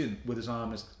imagine with his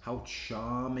arms how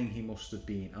charming he must have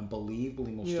been and believable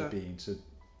he must have been to,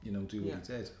 do what he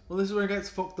did. Well, this is where it gets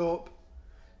fucked up.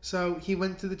 So he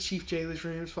went to the chief jailer's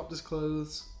room, swapped his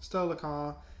clothes, stole a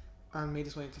car, and made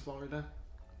his way into Florida.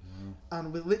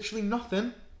 And with literally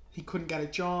nothing, he couldn't get a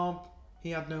job.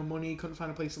 He had no money, he couldn't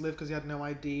find a place to live because he had no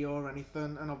ID or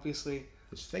anything, and obviously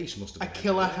his face must have been a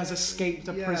killer has escaped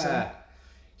a prison.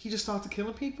 He just started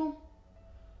killing people.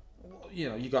 Well,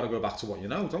 you got to go back to what you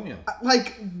know, don't you?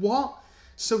 Like, what?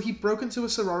 So he broke into a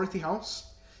sorority house,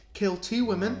 killed 2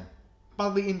 women,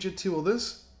 badly injured 2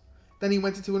 others. Then he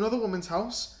went into another woman's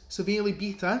house, severely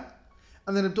beat her,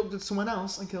 and then abducted someone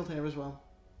else and killed her as well.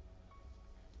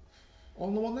 All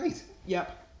in the one night?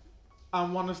 Yep.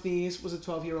 And one of these was a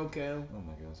 12-year-old girl. Oh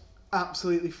my god.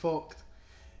 Absolutely fucked.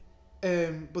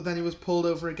 But then he was pulled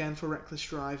over again for reckless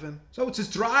driving. So it's his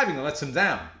driving that lets him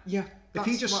down? Yeah. If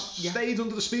he just stayed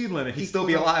under the speed limit, he'd still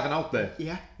be alive and out there.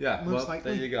 Yeah. Yeah, most well,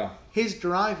 likely. there you go. His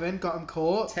driving got him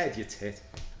caught. Ted, you tit.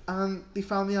 And they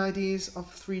found the IDs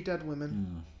of 3 dead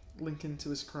women linking to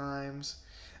his crimes.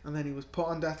 And then he was put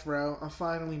on death row and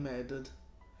finally murdered.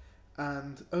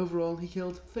 And overall, he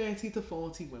killed 30 to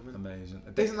 40 women. Amazing.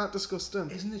 Isn't that disgusting?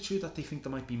 Isn't it true that they think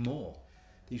there might be more?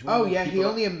 He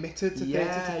only admitted to 30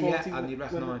 to 40 women. And you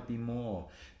reckon there might be more.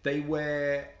 They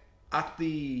were at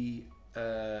the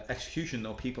execution,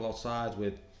 though, people outside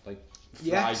with like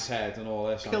fried head and all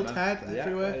this. Killed head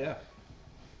everywhere.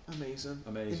 Yeah. Amazing.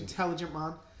 Amazing. Intelligent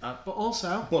man. But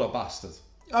also... What a bastard.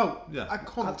 Oh, yeah. A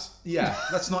cunt.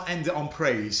 Let's not end it on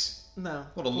praise. No.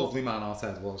 What a lovely man our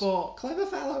Ted was. But clever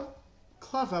fellow.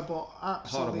 Clever, but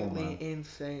absolutely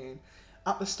insane.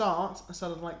 At the start, I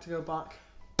said I'd like to go back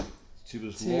to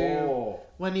his law.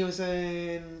 When he was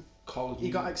in college. He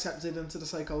got accepted into the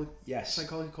psychology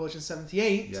college in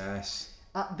 78. Yes.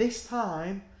 At this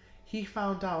time, he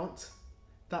found out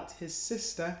that his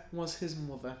sister was his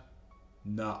mother.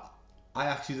 No, I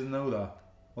actually didn't know that.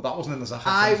 Well, that wasn't in the Zac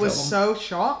Efron I was film. so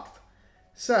shocked.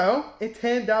 So, it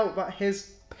turned out that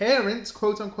his parents,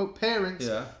 quote-unquote parents,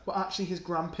 were actually his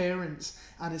grandparents,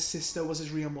 and his sister was his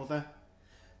real mother.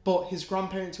 But his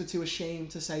grandparents were too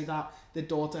ashamed to say that their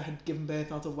daughter had given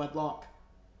birth out of wedlock.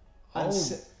 And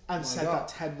said that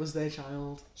Ted was their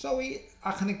child. So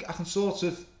I can sort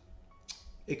of...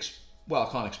 I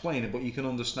can't explain it, but you can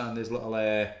understand his little...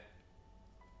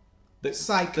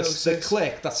 psychosis. The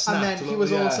click that snapped. And then he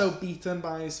was also beaten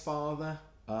by his father.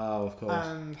 Oh, of course.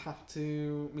 And had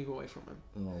to move away from him.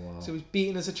 Oh, wow. So he was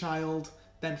beaten as a child,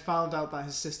 then found out that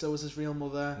his sister was his real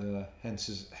mother. Yeah, hence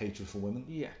his hatred for women.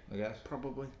 Yeah. I guess.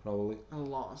 Probably. A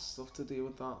lot of stuff to do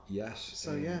with that. Yes.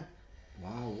 So, yeah.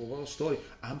 Wow, what a story.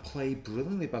 And played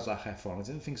brilliantly by Zac Efron. I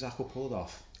didn't think Zac would pull it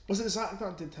off. Was it Zac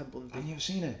that did Ted Bundy? Have you ever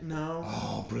seen it? No.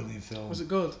 Oh, brilliant film. Was it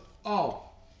good? Oh,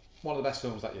 one of the best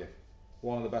films that year.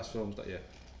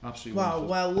 Absolutely wow, wonderful.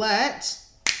 Well,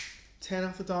 let's turn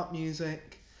off the dark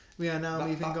music. We are now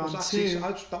moving on to...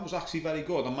 That was actually very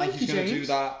good. And Mikey's going to do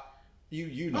that.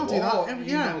 You know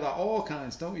You know that all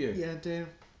kinds, don't you? Yeah, I do.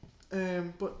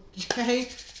 But Jay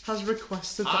has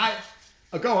requested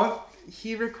go on.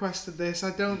 He requested this.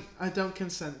 I don't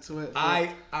consent to it.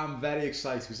 I am very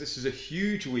excited because this is a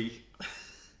huge week.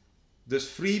 There's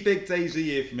 3 big days a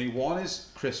year for me. One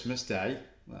is Christmas Day.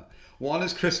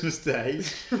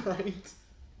 Right.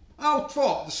 Oh,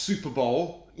 what? The Super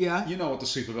Bowl. Yeah. You know what the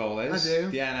Super Bowl is. I do.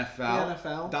 The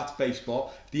NFL. That's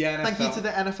baseball. The NFL. Thank you to the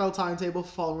NFL Timetable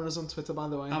for following us on Twitter, by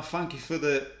the way. And thank you for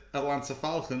the Atlanta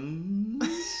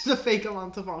Falcons. The fake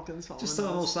Atlanta Falcons following Just a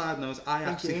little side note, I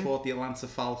actually thought the Atlanta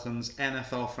Falcons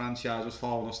NFL franchise was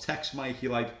following us. Text Mikey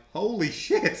like, holy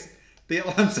shit, the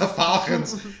Atlanta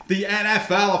Falcons, the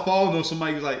NFL are following us. And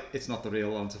Mike was like, it's not the real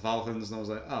Atlanta Falcons. And I was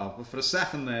like, oh, but for a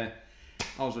second there,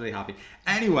 I was really happy.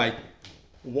 Anyway,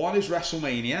 one is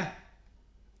WrestleMania,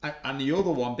 and the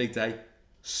other one, big day,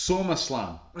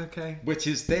 SummerSlam. Okay. Which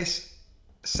is this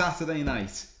Saturday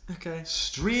night. Okay.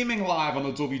 Streaming live on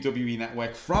the WWE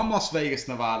Network from Las Vegas,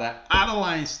 Nevada, at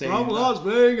Alliance Stadium. From Las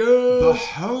Vegas! The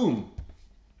home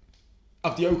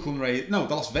of the Oakland Raiders. No,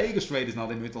 the Las Vegas Raiders now.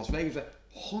 They moved to Las Vegas.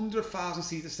 100,000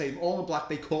 seater stadium, all in black.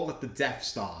 They call it the Death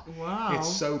Star. Wow.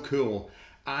 It's so cool.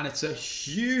 And it's a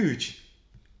huge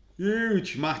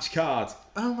match card.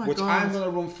 Oh my God. Which I'm going to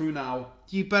run through now.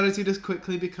 You better do this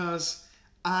quickly because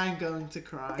I'm going to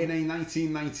cry. In a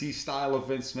 1990s style of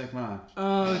Vince McMahon.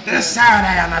 Oh, this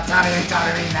Saturday on the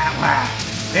WWE Network,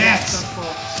 it's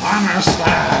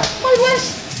SummerSlam. My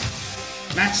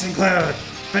list! Matches include,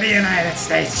 for the United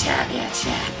States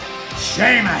Championship,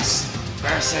 Sheamus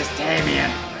versus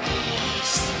Damian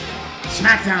Priest.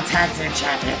 SmackDown Tag Team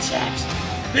Championships,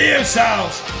 the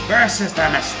Usos versus the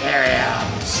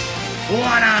Mysterios.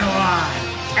 One-on-one,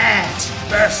 Edge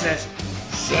versus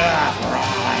Seth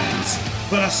Rollins.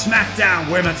 For the SmackDown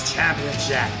Women's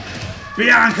Championship,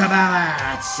 Bianca Belair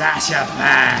and Sasha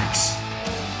Banks.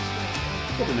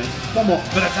 One more.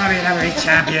 For the WWE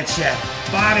Championship,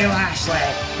 Bobby Lashley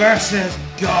versus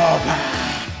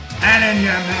Goldberg. And in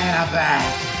your main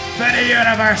event, for the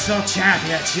Universal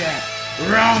Championship,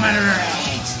 Roman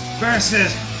Reigns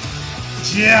versus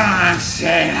John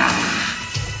Cena.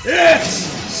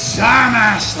 It's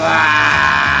SummerSlam.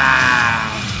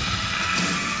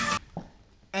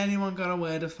 anyone got a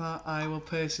word of that, I will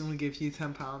personally give you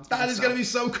 £10. That is going to be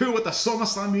so cool with the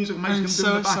SummerSlam music. I'm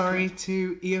so sorry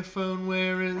to earphone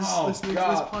wearers listening to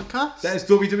this podcast. There's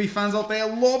WWE fans out there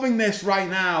loving this right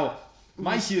now.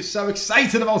 Mikey is so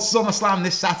excited about SummerSlam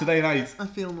this Saturday night. I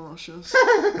feel nauseous.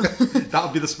 That'll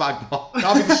be the spag ball.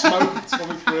 That'll be the smoke that's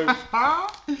coming through.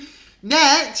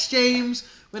 Next, James,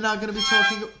 we're now going to be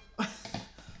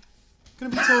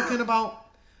talking about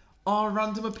our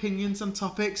random opinions on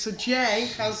topics. So Jay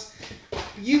has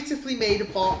beautifully made a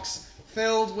box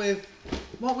filled with,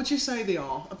 what would you say they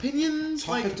are? Opinions?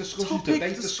 Topic discussions,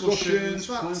 debate discussions.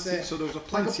 That's it. So there's a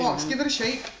plenty. Like a box. Give it a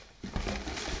shake.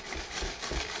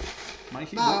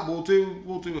 Mikey, we'll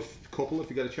do a couple if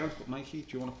you get a chance. But Mikey,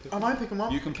 do you want to pick? I might pick them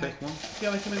up. You can pick one. Yeah,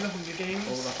 like I'm in the Hunger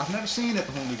Games. I've never seen it,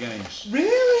 the Hunger Games.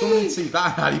 Really? Someone need to see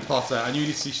that Harry Potter, and you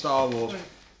need to see Star Wars. Wait,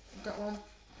 I've got one.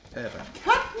 Perfect.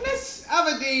 Katniss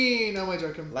Everdeen. No, I'm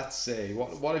joking. Let's see.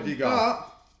 What have you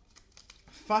got?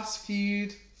 Fast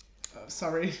food.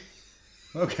 Sorry.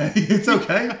 Okay, it's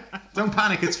okay. Don't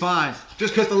panic, it's fine.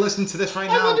 Just because they're listening to this right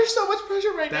now. I'm under so much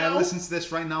pressure right now. They're listening to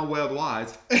this right now worldwide.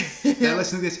 They're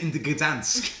listening to this in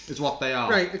Gdansk, is what they are.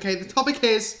 Right, okay, the topic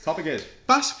is...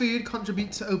 fast food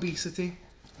contributes to obesity.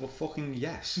 Well, fucking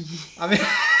yes. I mean,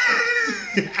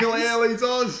 it clearly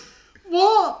does.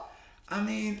 What? I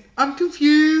mean... I'm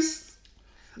confused.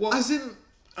 Well, as in...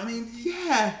 I mean...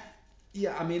 Yeah.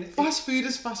 Yeah, I mean... Fast food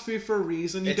is fast food for a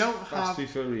reason. Fast food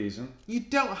for a reason. You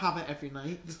don't have it every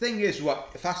night. The thing is,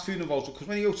 what fast food involves... Because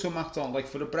when you go to a McDonald's, like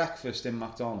for a breakfast in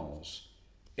McDonald's,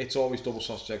 it's always double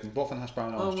sausage egg and buff and hash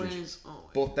brown orange juice. Always.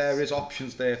 But there is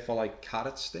options there for like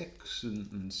carrot sticks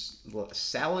and celery and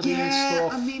stuff. Yeah,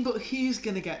 I mean, but who's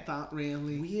going to get that,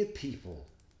 really? Weird people.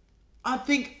 I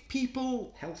think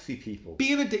people... Healthy people.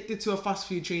 Being addicted to a fast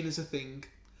food chain is a thing.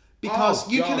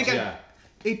 Because you can get... Yeah.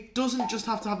 It doesn't just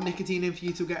have to have nicotine in for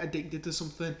you to get addicted to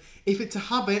something. If it's a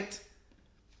habit,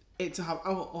 it's a habit.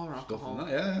 Oh, or alcohol. That,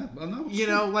 yeah. I know. You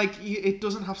know, like, it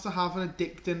doesn't have to have an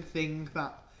addicting thing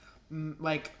that,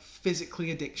 like, physically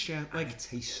addicts you. Like, it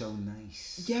tastes so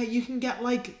nice. Yeah, you can get,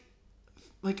 like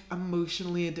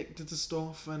emotionally addicted to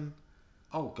stuff and...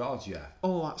 Oh, God, yeah.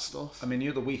 All that stuff. I mean, the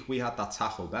other week we had that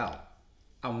Taco Bell,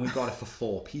 and we got it for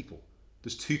 4 people.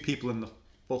 There's 2 people in the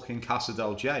fucking Casa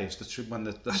del J. It's when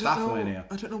the staff were in here.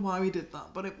 I don't know why we did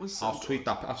that, but it was. I'll tweet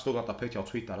that. I've still got that picture. I'll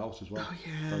tweet that out as well. Oh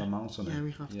yeah. For the mountain. Yeah,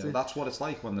 we have to. That's what it's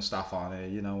like when the staff aren't here.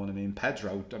 You know what I mean?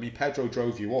 Pedro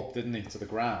drove you up, didn't he, to the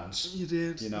grounds? You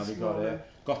did. You know, we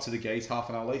got to the gate half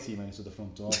an hour later. He made it to the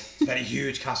front door. It's a very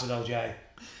huge Casa del J.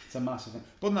 It's a massive thing.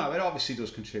 But no, it obviously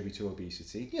does contribute to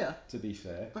obesity. Yeah. To be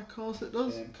fair. Of course it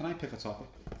does. Can I pick a topic?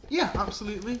 Yeah,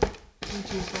 absolutely.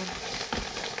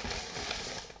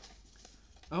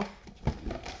 Oh.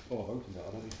 Oh, I've opened that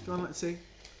already. Go on, let's see.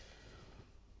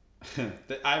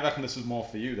 I reckon this is more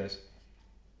for you, this.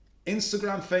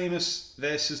 Instagram famous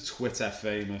versus Twitter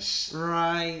famous.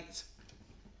 Right.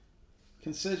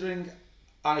 Considering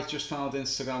I just found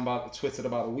Twitter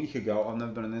about a week ago, I've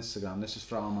never been on Instagram. This is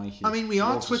from Mikey. I mean, we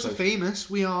are Twitter famous.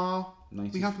 We are.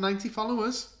 90. We have 90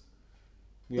 followers.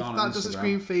 We if are that on doesn't Instagram.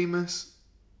 scream famous,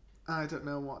 I don't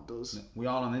know what does. We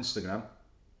are on Instagram.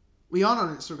 We aren't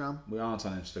on Instagram. We aren't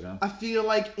on Instagram. I feel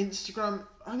like Instagram...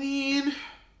 I mean...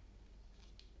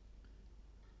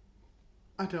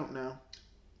 I don't know.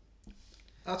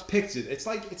 That's pictures. It's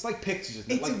like pictures, isn't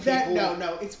it? It's like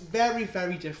no. It's very,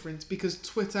 very different because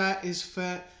Twitter is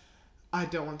for... I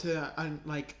don't want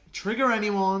to trigger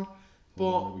anyone,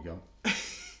 but... There we go.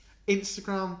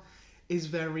 Instagram is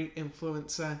very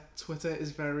influencer. Twitter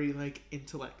is very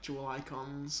intellectual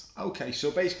icons. Okay,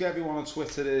 so basically everyone on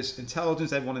Twitter is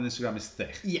intelligent, everyone on Instagram is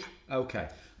thick. Yeah. Okay.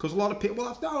 Because a lot of people,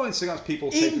 well, no, Instagram's people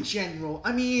in general.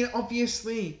 I mean,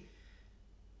 obviously,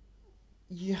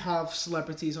 you have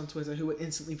celebrities on Twitter who are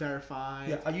instantly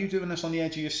verified. Yeah. Are you doing this on the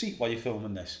edge of your seat while you're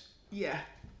filming this? Yeah.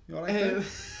 You alright?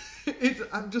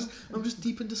 I'm just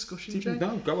deep in discussion.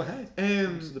 No, go ahead.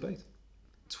 It's a debate.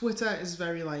 Twitter is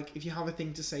very if you have a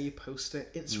thing to say, you post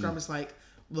it. Instagram is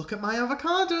look at my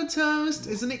avocado toast,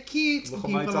 isn't it cute? Look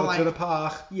and at my dog to the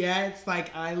park. Yeah, it's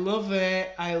I love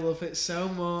it so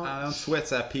much. And on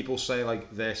Twitter, people say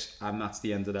this, and that's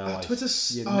the end of their life.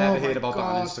 Twitter's you never heard about that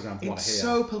on Instagram. It's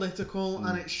so political,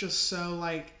 and it's just so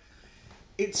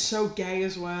it's so gay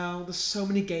as well. There's so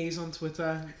many gays on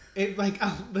Twitter.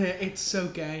 Out there, it's so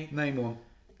gay. Name one.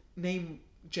 Name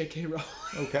J.K. Rowling.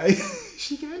 Okay. Is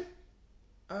she gay?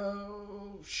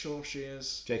 Oh, sure she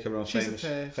is. J.K. Rowling,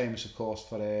 famous of course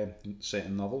for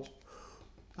certain novels.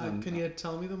 Can you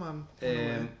tell me them?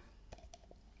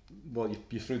 Well,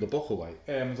 you threw the book away.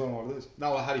 I don't know what it is.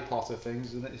 No, a Harry Potter things,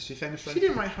 isn't it? Is she famous for She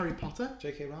didn't write Harry Potter.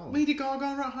 J.K. Rowling. Lady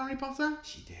Gaga wrote Harry Potter.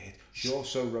 She did. She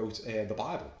also wrote the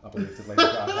Bible, I believe, to Lady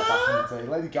Gaga back in the day.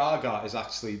 Lady Gaga is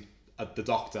actually the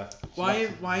Doctor. Why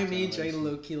are me and Jay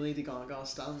low-key Lady Gaga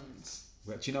stands?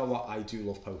 Well, do you know what? I do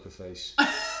love Poker Face.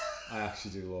 I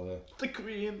actually do love it. The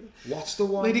Queen. What's the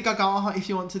one? Lady Gaga, if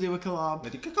you want to do a collab,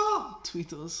 Lady Gaga.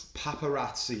 Tweet us.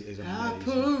 Paparazzi is amazing.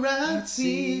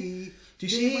 Paparazzi. Do you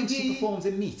see when she performed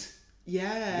in Meat?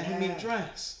 Yeah, her meat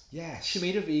dress. Yes. She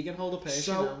made a vegan hold a purse.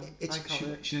 So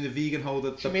she made a vegan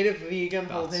hold. She made a vegan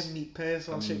hold her meat purse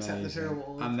while she accepted her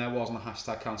award. And there wasn't a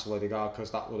hashtag cancel Lady Gaga because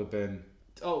that would have been.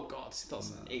 Oh God,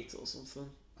 2008 or something.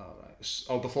 All right.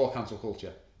 Oh, before cancel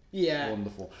culture. Yeah.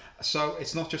 Wonderful. So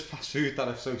it's not just fast food that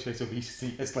associates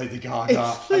obesity. It's Lady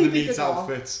Gaga and the meat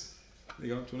outfits. There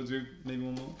you go. Do you want to do maybe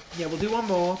one more? Yeah, we'll do one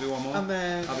more. Do one more. And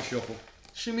then have a shuffle.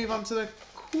 Should we move on to the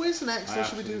quiz next, or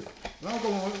should we do? No,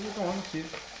 go on. Go on.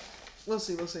 We'll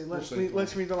see.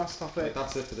 Let's read the last topic. Right,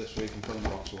 that's it for this week. I'm putting the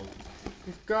box away.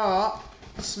 We've got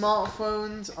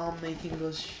smartphones are making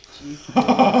us stupid.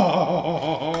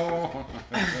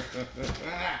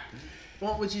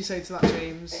 What would you say to that,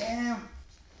 James?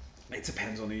 It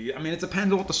depends on the. I mean, it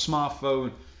depends on what the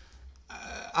smartphone.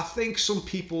 I think some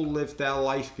people live their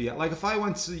life like if I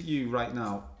went to you right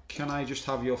now, can I just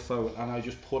have your phone and I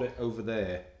just put it over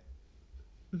there?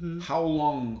 Mm-hmm. How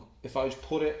long, if I just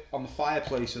put it on the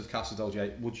fireplace of Casa Del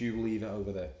J, would you leave it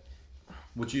over there?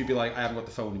 Would you be like, I haven't got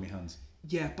the phone in my hands?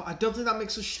 Yeah, but I don't think that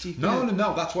makes us stupid.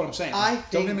 No, that's what I'm saying. Don't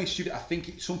think it makes stupid. I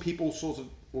think some people sort of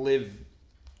live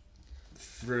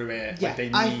through it. Yeah, like they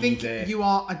need I think it. you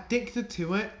are addicted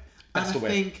to it. That's and the I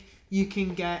way. think you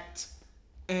can get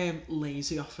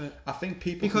lazy off it. I think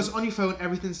people because on your phone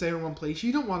everything's there in one place.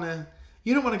 You don't want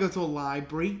to go to a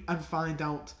library and find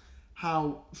out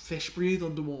how fish breathe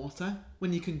underwater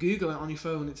when you can Google it on your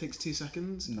phone. It takes 2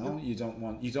 seconds. No, you don't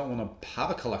want to have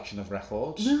a collection of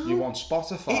records. No, you want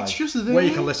Spotify. It's just there. Where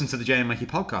you can listen to the Jay and Mikey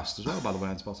podcast as well, by the way,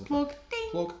 on Spotify.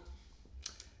 Plug.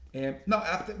 No,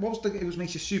 it was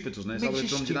makes you stupid, doesn't it? Makes you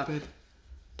stupid.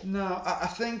 No, I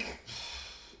think.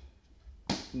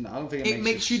 No, I don't think it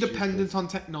makes you dependent on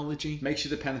technology. Makes you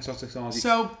dependent on technology.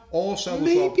 So also,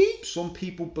 maybe some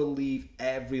people believe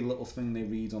every little thing they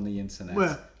read on the internet.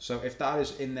 Well, so if that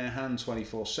is in their hand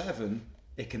 24/7,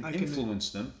 it can influence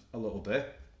them a little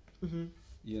bit. Mm-hmm.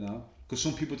 You know, because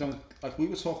some people don't. Like we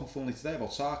were talking funnily today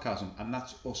about sarcasm, and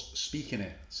that's us speaking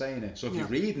it, saying it. So if you're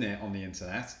reading it on the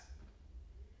internet,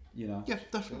 you know, yeah,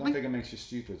 definitely. I don't think it makes you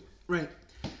stupid. Right.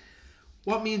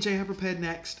 What me and Jay have prepared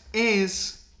next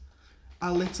is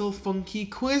a little funky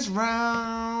quiz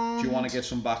round. Do you want to give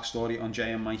some backstory on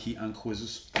Jay and Mikey and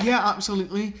quizzes? Yeah,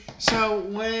 absolutely. So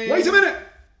when... Wait a minute!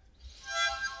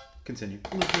 Continue.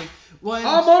 Lovely. When...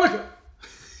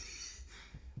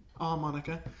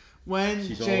 Monica. When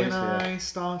She's Jay and always I here.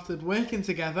 started working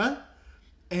together,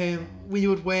 we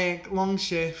would work long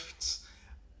shifts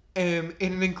in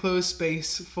an enclosed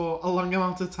space for a long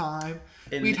amount of time.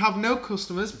 We'd have no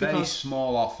customers because... Very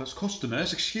small office.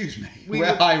 Customers, excuse me.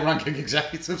 We're high-ranking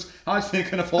executives. I think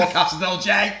can afford Casa Del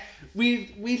J.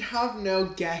 We'd have no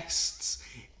guests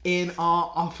in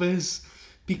our office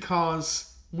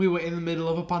because we were in the middle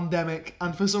of a pandemic,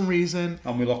 and for some reason...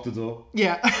 And we locked the door.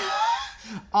 Yeah.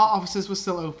 Our offices were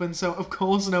still open, so of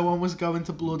course no one was going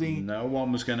to bloody... No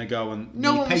one was going to go and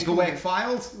need paperwork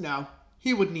filed. No.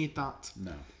 He would need that.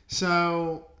 No.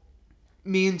 So...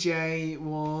 me and Jay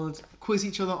would quiz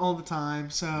each other all the time,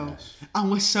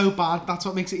 and we're so bad, that's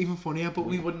what makes it even funnier, but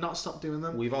we would not stop doing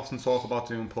them. We've often talked about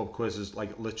doing pub quizzes,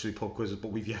 like literally pub quizzes,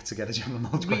 but we've yet to get a general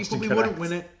knowledge question But we correct. wouldn't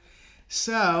win it.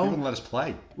 So... They wouldn't let us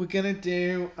play. We're going to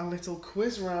do a little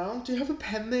quiz round. Do you have a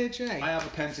pen there, Jay? I have a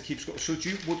pen to keep score.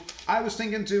 I was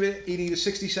thinking do it in either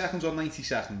 60 seconds or 90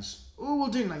 seconds. Oh, we'll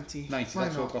do 90. 90,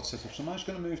 that's what I've got set up. So I'm just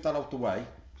going to move that out the way.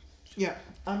 Yeah,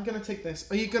 I'm going to take this.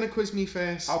 Are you going to quiz me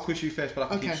first? I'll quiz you first, but I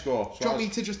can keep score. So do you want me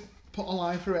to just put a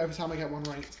line through it every time I get one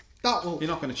right? That will... You're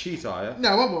not going to cheat, are you? No,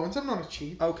 I won't. I'm not a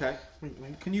cheat. Okay. Wink,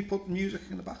 wink. Can you put music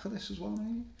in the back of this as well,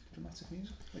 maybe? Dramatic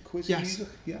music? Like quiz music?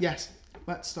 Yeah. Yes.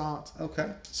 Let's start.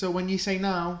 Okay. So when you say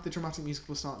now, the dramatic music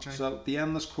will start, Jay. So the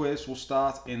endless quiz will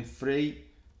start in 3,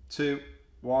 2,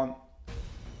 1...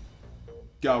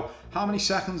 Go. How many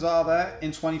seconds are there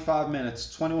in 25 minutes?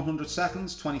 2100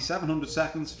 seconds, 2700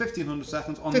 seconds, 1500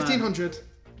 seconds, or 1500.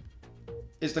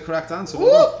 Is the correct answer.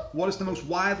 Ooh! What is the most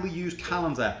widely used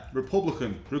calendar?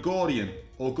 Republican, Gregorian,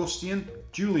 Augustan,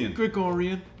 Julian?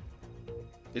 Gregorian.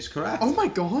 Is correct. Oh my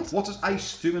god. What does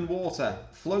ice do in water?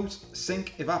 Float,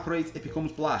 sink, evaporate, it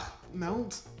becomes black.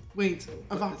 Melt. Wait,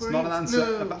 evaporate? It's not an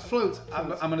answer. No, float. I'm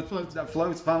going to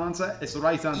float. Final answer. It's the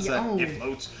right answer. Yo. It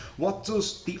floats. What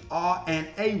does the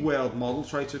RNA world model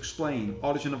try to explain?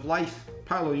 Origin of life,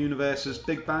 parallel universes,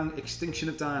 Big Bang, extinction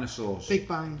of dinosaurs. Big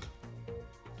Bang.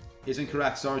 Is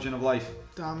incorrect. It's origin of life.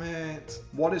 Damn it.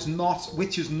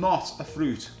 Which is not a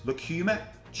fruit? Leucuma,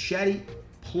 cherry,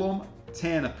 plum,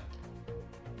 turnip.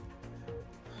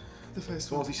 The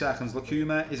first one. 40 seconds.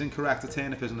 Leucuma is incorrect. A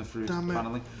turnip isn't a fruit, Damn it.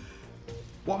 apparently.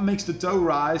 What makes the dough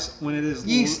rise when it is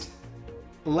Yeast.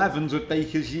 leavened with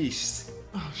baker's yeast?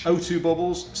 Oh, shit. O2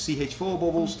 bubbles, CH4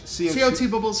 bubbles,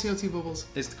 CO2 bubbles, CO2 bubbles.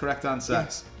 is the correct answer.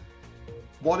 Yes.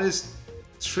 What is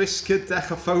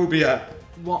triskaidekaphobia?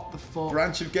 What the fuck?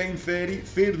 Branch of game theory,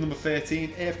 field number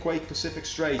 13, earthquake, Pacific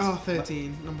Strait. Oh,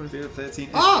 13. Number Field 13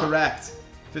 is Ah! correct.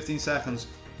 15 seconds.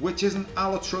 Which is an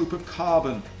allotrope of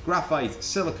carbon? Graphite,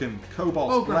 silicon,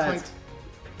 cobalt, Oh, lead. graphite.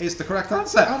 Is the correct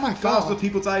answer. Oh my God. Thousands of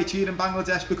people died cheating in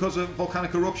Bangladesh because of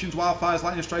volcanic eruptions, wildfires,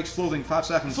 lightning strikes, flooding. 5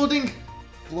 seconds. Flooding.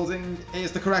 Flooding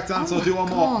is the correct answer. Oh I'll do my one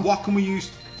more. God. What can we use?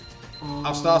 Oh.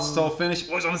 I'll start until I finish.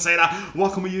 Always want to say that.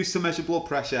 What can we use to measure blood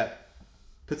pressure?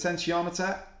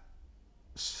 Potentiometer,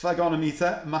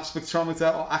 sphagometer, mass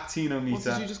spectrometer, or actinometer? What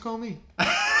did you just call me?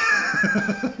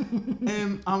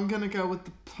 I'm gonna go with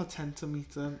the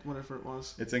potentiometer, whatever it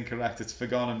was. It's incorrect. It's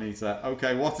sphagometer.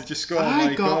 Okay, what did you score, I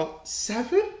Michael? got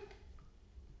 7.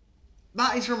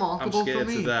 That is I'm remarkable for scared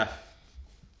me. to death.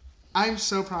 I'm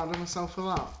so proud of myself for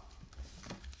that.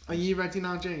 Are you ready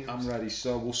now, James? I'm ready.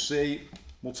 So we'll see.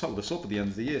 We'll total this up at the end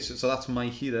of the year. So that's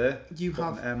Mikey there. You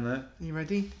Got have. an M there. Are you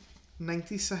ready?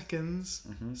 90 seconds,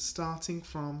 Mm-hmm. starting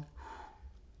from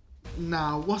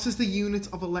now. What is the unit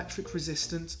of electric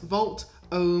resistance? Volt,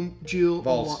 ohm, joule,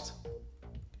 Volt. or what?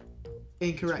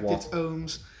 Incorrect. It's It's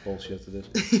ohms. Bullshit it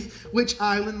is. Which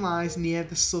island lies near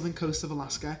the southern coast of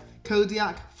Alaska?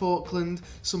 Kodiak, Falkland,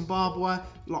 Zimbabwe,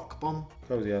 Lockbomb.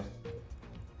 Kodiak.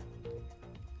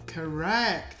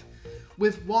 Correct.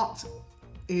 With what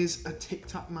is a Tic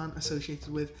Tac man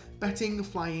associated with? Betting,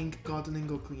 flying, gardening,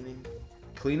 or cleaning?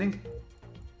 Cleaning.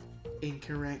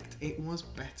 Incorrect. It was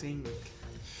betting.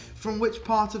 From which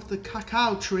part of the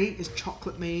cacao tree is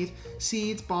chocolate made?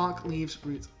 Seeds, bark, leaves,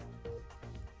 root.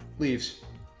 Leaves.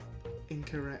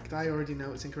 Incorrect. I already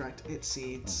know it's incorrect. It's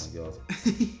seeds. Oh my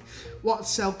god. What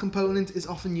cell component is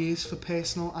often used for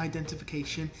personal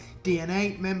identification?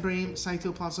 DNA, membrane,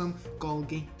 cytoplasm,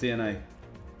 Golgi. DNA.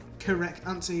 Correct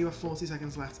answer. You have 40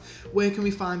 seconds left. Where can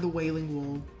we find the Wailing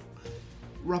Wall?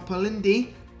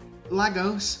 Rawalpindi,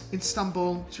 Lagos,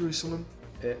 Istanbul, Jerusalem.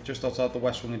 Just outside the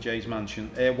West Wing of Jay's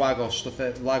mansion. Lagos.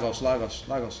 Lagos.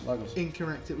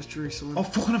 Incorrect. It was Jerusalem. Oh,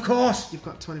 fucking of course. You've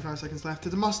got 25 seconds left.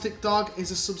 The domestic dog is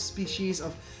a subspecies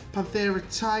of Panthera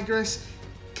tigris,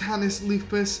 Canis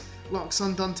lupus,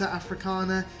 Loxodonta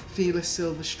africana, Felis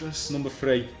silvestris. Number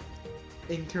 3.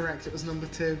 Incorrect. It was number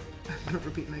 2. I'm not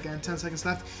repeating again. 10 seconds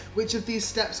left. Which of these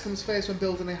steps comes first when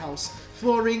building a house?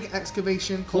 Flooring,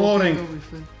 excavation, Flooring. caulking, or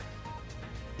roofing?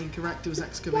 Incorrect. It was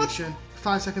excavation.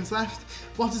 5 seconds left.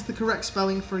 What is the correct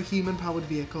spelling for a human-powered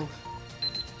vehicle?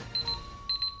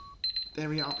 There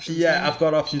are your options. Yeah, there. I've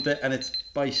got options there, and it's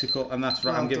bicycle, and that's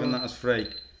right. Well I'm giving done. that as free.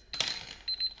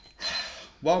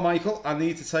 Well, Michael, I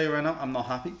need to tell you right now, I'm not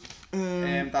happy.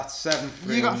 That's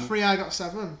 7-3. You got 3, I got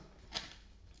 7.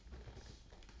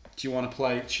 Do you want to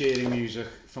play cheering music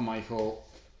for Michael?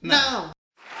 No.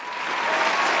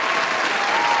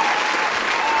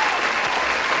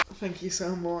 Thank you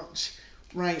so much.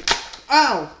 Right.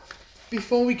 Ow!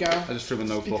 Before we go, I just threw a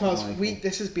notebook because at Michael.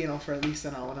 this has been on for at least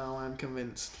an hour now, I'm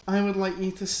convinced. I would like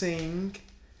you to sing.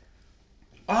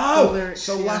 the Oh! lyrics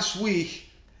So here. last week...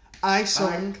 I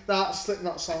sung that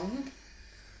Slipknot song.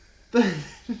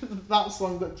 That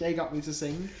song that Jay got me to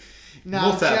sing. Now,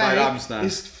 Nutter by Jay Ramsden.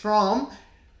 is from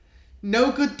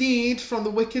No Good Deed from the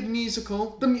Wicked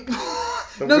musical.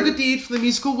 No Good Deed from the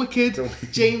musical Wicked.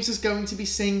 James is going to be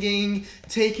singing.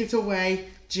 Take it away,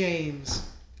 James.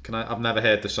 I've never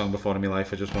heard this song before in my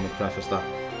life, I just want to preface that.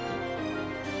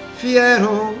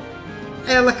 Fiero,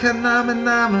 Elakanaman,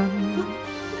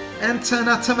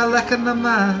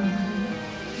 Antanatamalakanaman,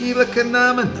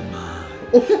 Elakanaman,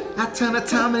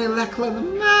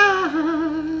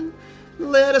 Atanatamalakanaman.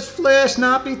 Let his flesh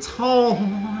not be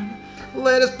torn,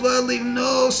 let his blood leave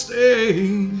no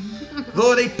stain.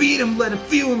 Though they beat him, let him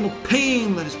feel no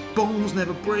pain, let his bones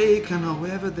never break, and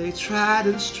however they try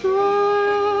to destroy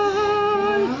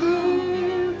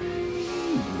him,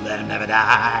 let him never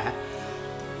die.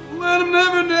 Let him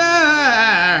never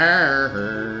die.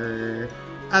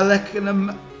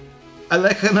 Alekanam,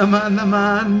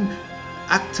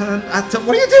 Atan.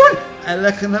 What are you doing?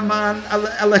 Alekanaman.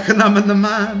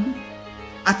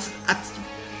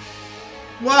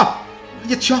 What?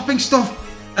 You're chopping stuff.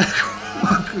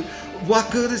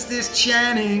 What good is this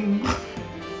chanting?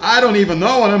 I don't even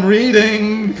know what I'm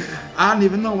reading. I don't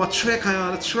even know what trick I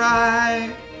ought to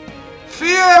try.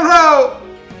 Fierro!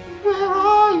 Where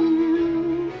are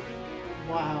you?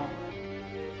 Wow.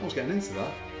 I was getting into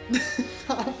that.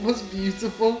 That was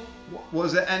beautiful.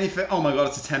 Was there anything? Oh my god,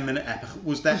 it's a 10-minute epic.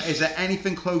 Is there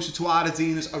anything closer to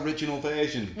Adina's original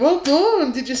version? Well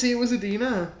done. Did you see it was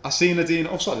Adina? I seen Adina.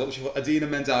 Oh, sorry, that was Adina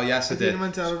Menzel. Yes, I did. Adina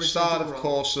Menzel original. Start, of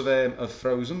course, of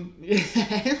Frozen.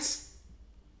 Yes.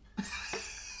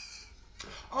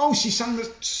 Oh, she sang the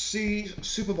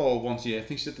Super Bowl once a year. I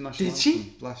think she did the national anthem. Did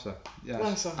she? Bless her. Yes.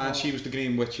 Bless her. And she was the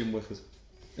Green Witch in Wicked.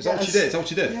 Is that what she did? Is that what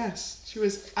she did? Yes. She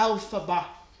was Elphaba.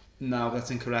 No, that's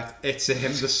incorrect. It's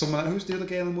him. There's someone. Who's the other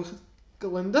girl in Wicked?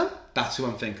 Galinda? That's who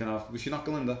I'm thinking of. Was she not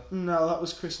Galinda? No, that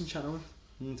was Kristen Chenoweth.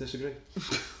 Disagree.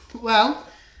 Well,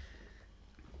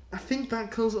 I think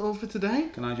that kills it all for today.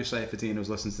 Can I just say, if Adina was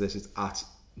listening to this, it's at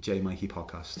Mikey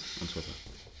Podcast on Twitter.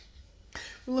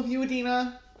 We love you,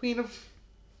 Adina, queen of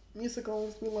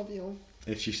musicals. We love you.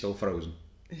 If she's still frozen.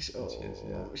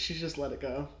 She's just let it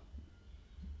go.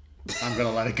 I'm going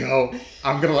to let it go.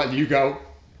 I'm going to let you go.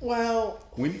 Well,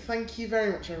 thank you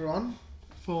very much, everyone,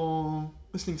 for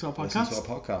listening to our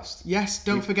podcast. Yes,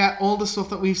 don't forget, all the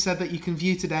stuff that we've said that you can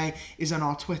view today is on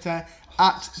our Twitter,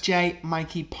 at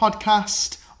Mikey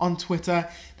Podcast on Twitter.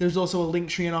 There's also a link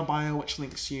tree in our bio which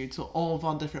links you to all of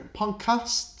our different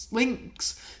podcasts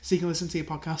links, so you can listen to your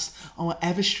podcast on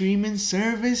whatever streaming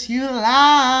service you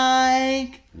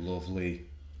like. Lovely.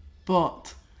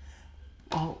 But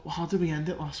how did we end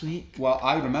it last week? Well,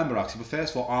 I remember actually, but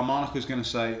first of all, our Monica's going to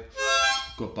say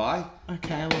goodbye.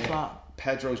 Okay, I love that.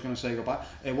 Pedro's going to say goodbye.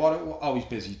 He's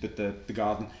busy with the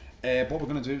garden. What we're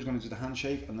going to do is going to do the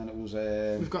handshake, and then it was...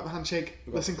 We've got the handshake.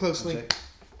 Listen closely. Handshake.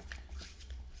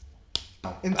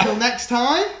 Until next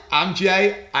time, I'm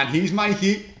Jay, and he's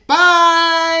Mikey.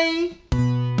 Bye!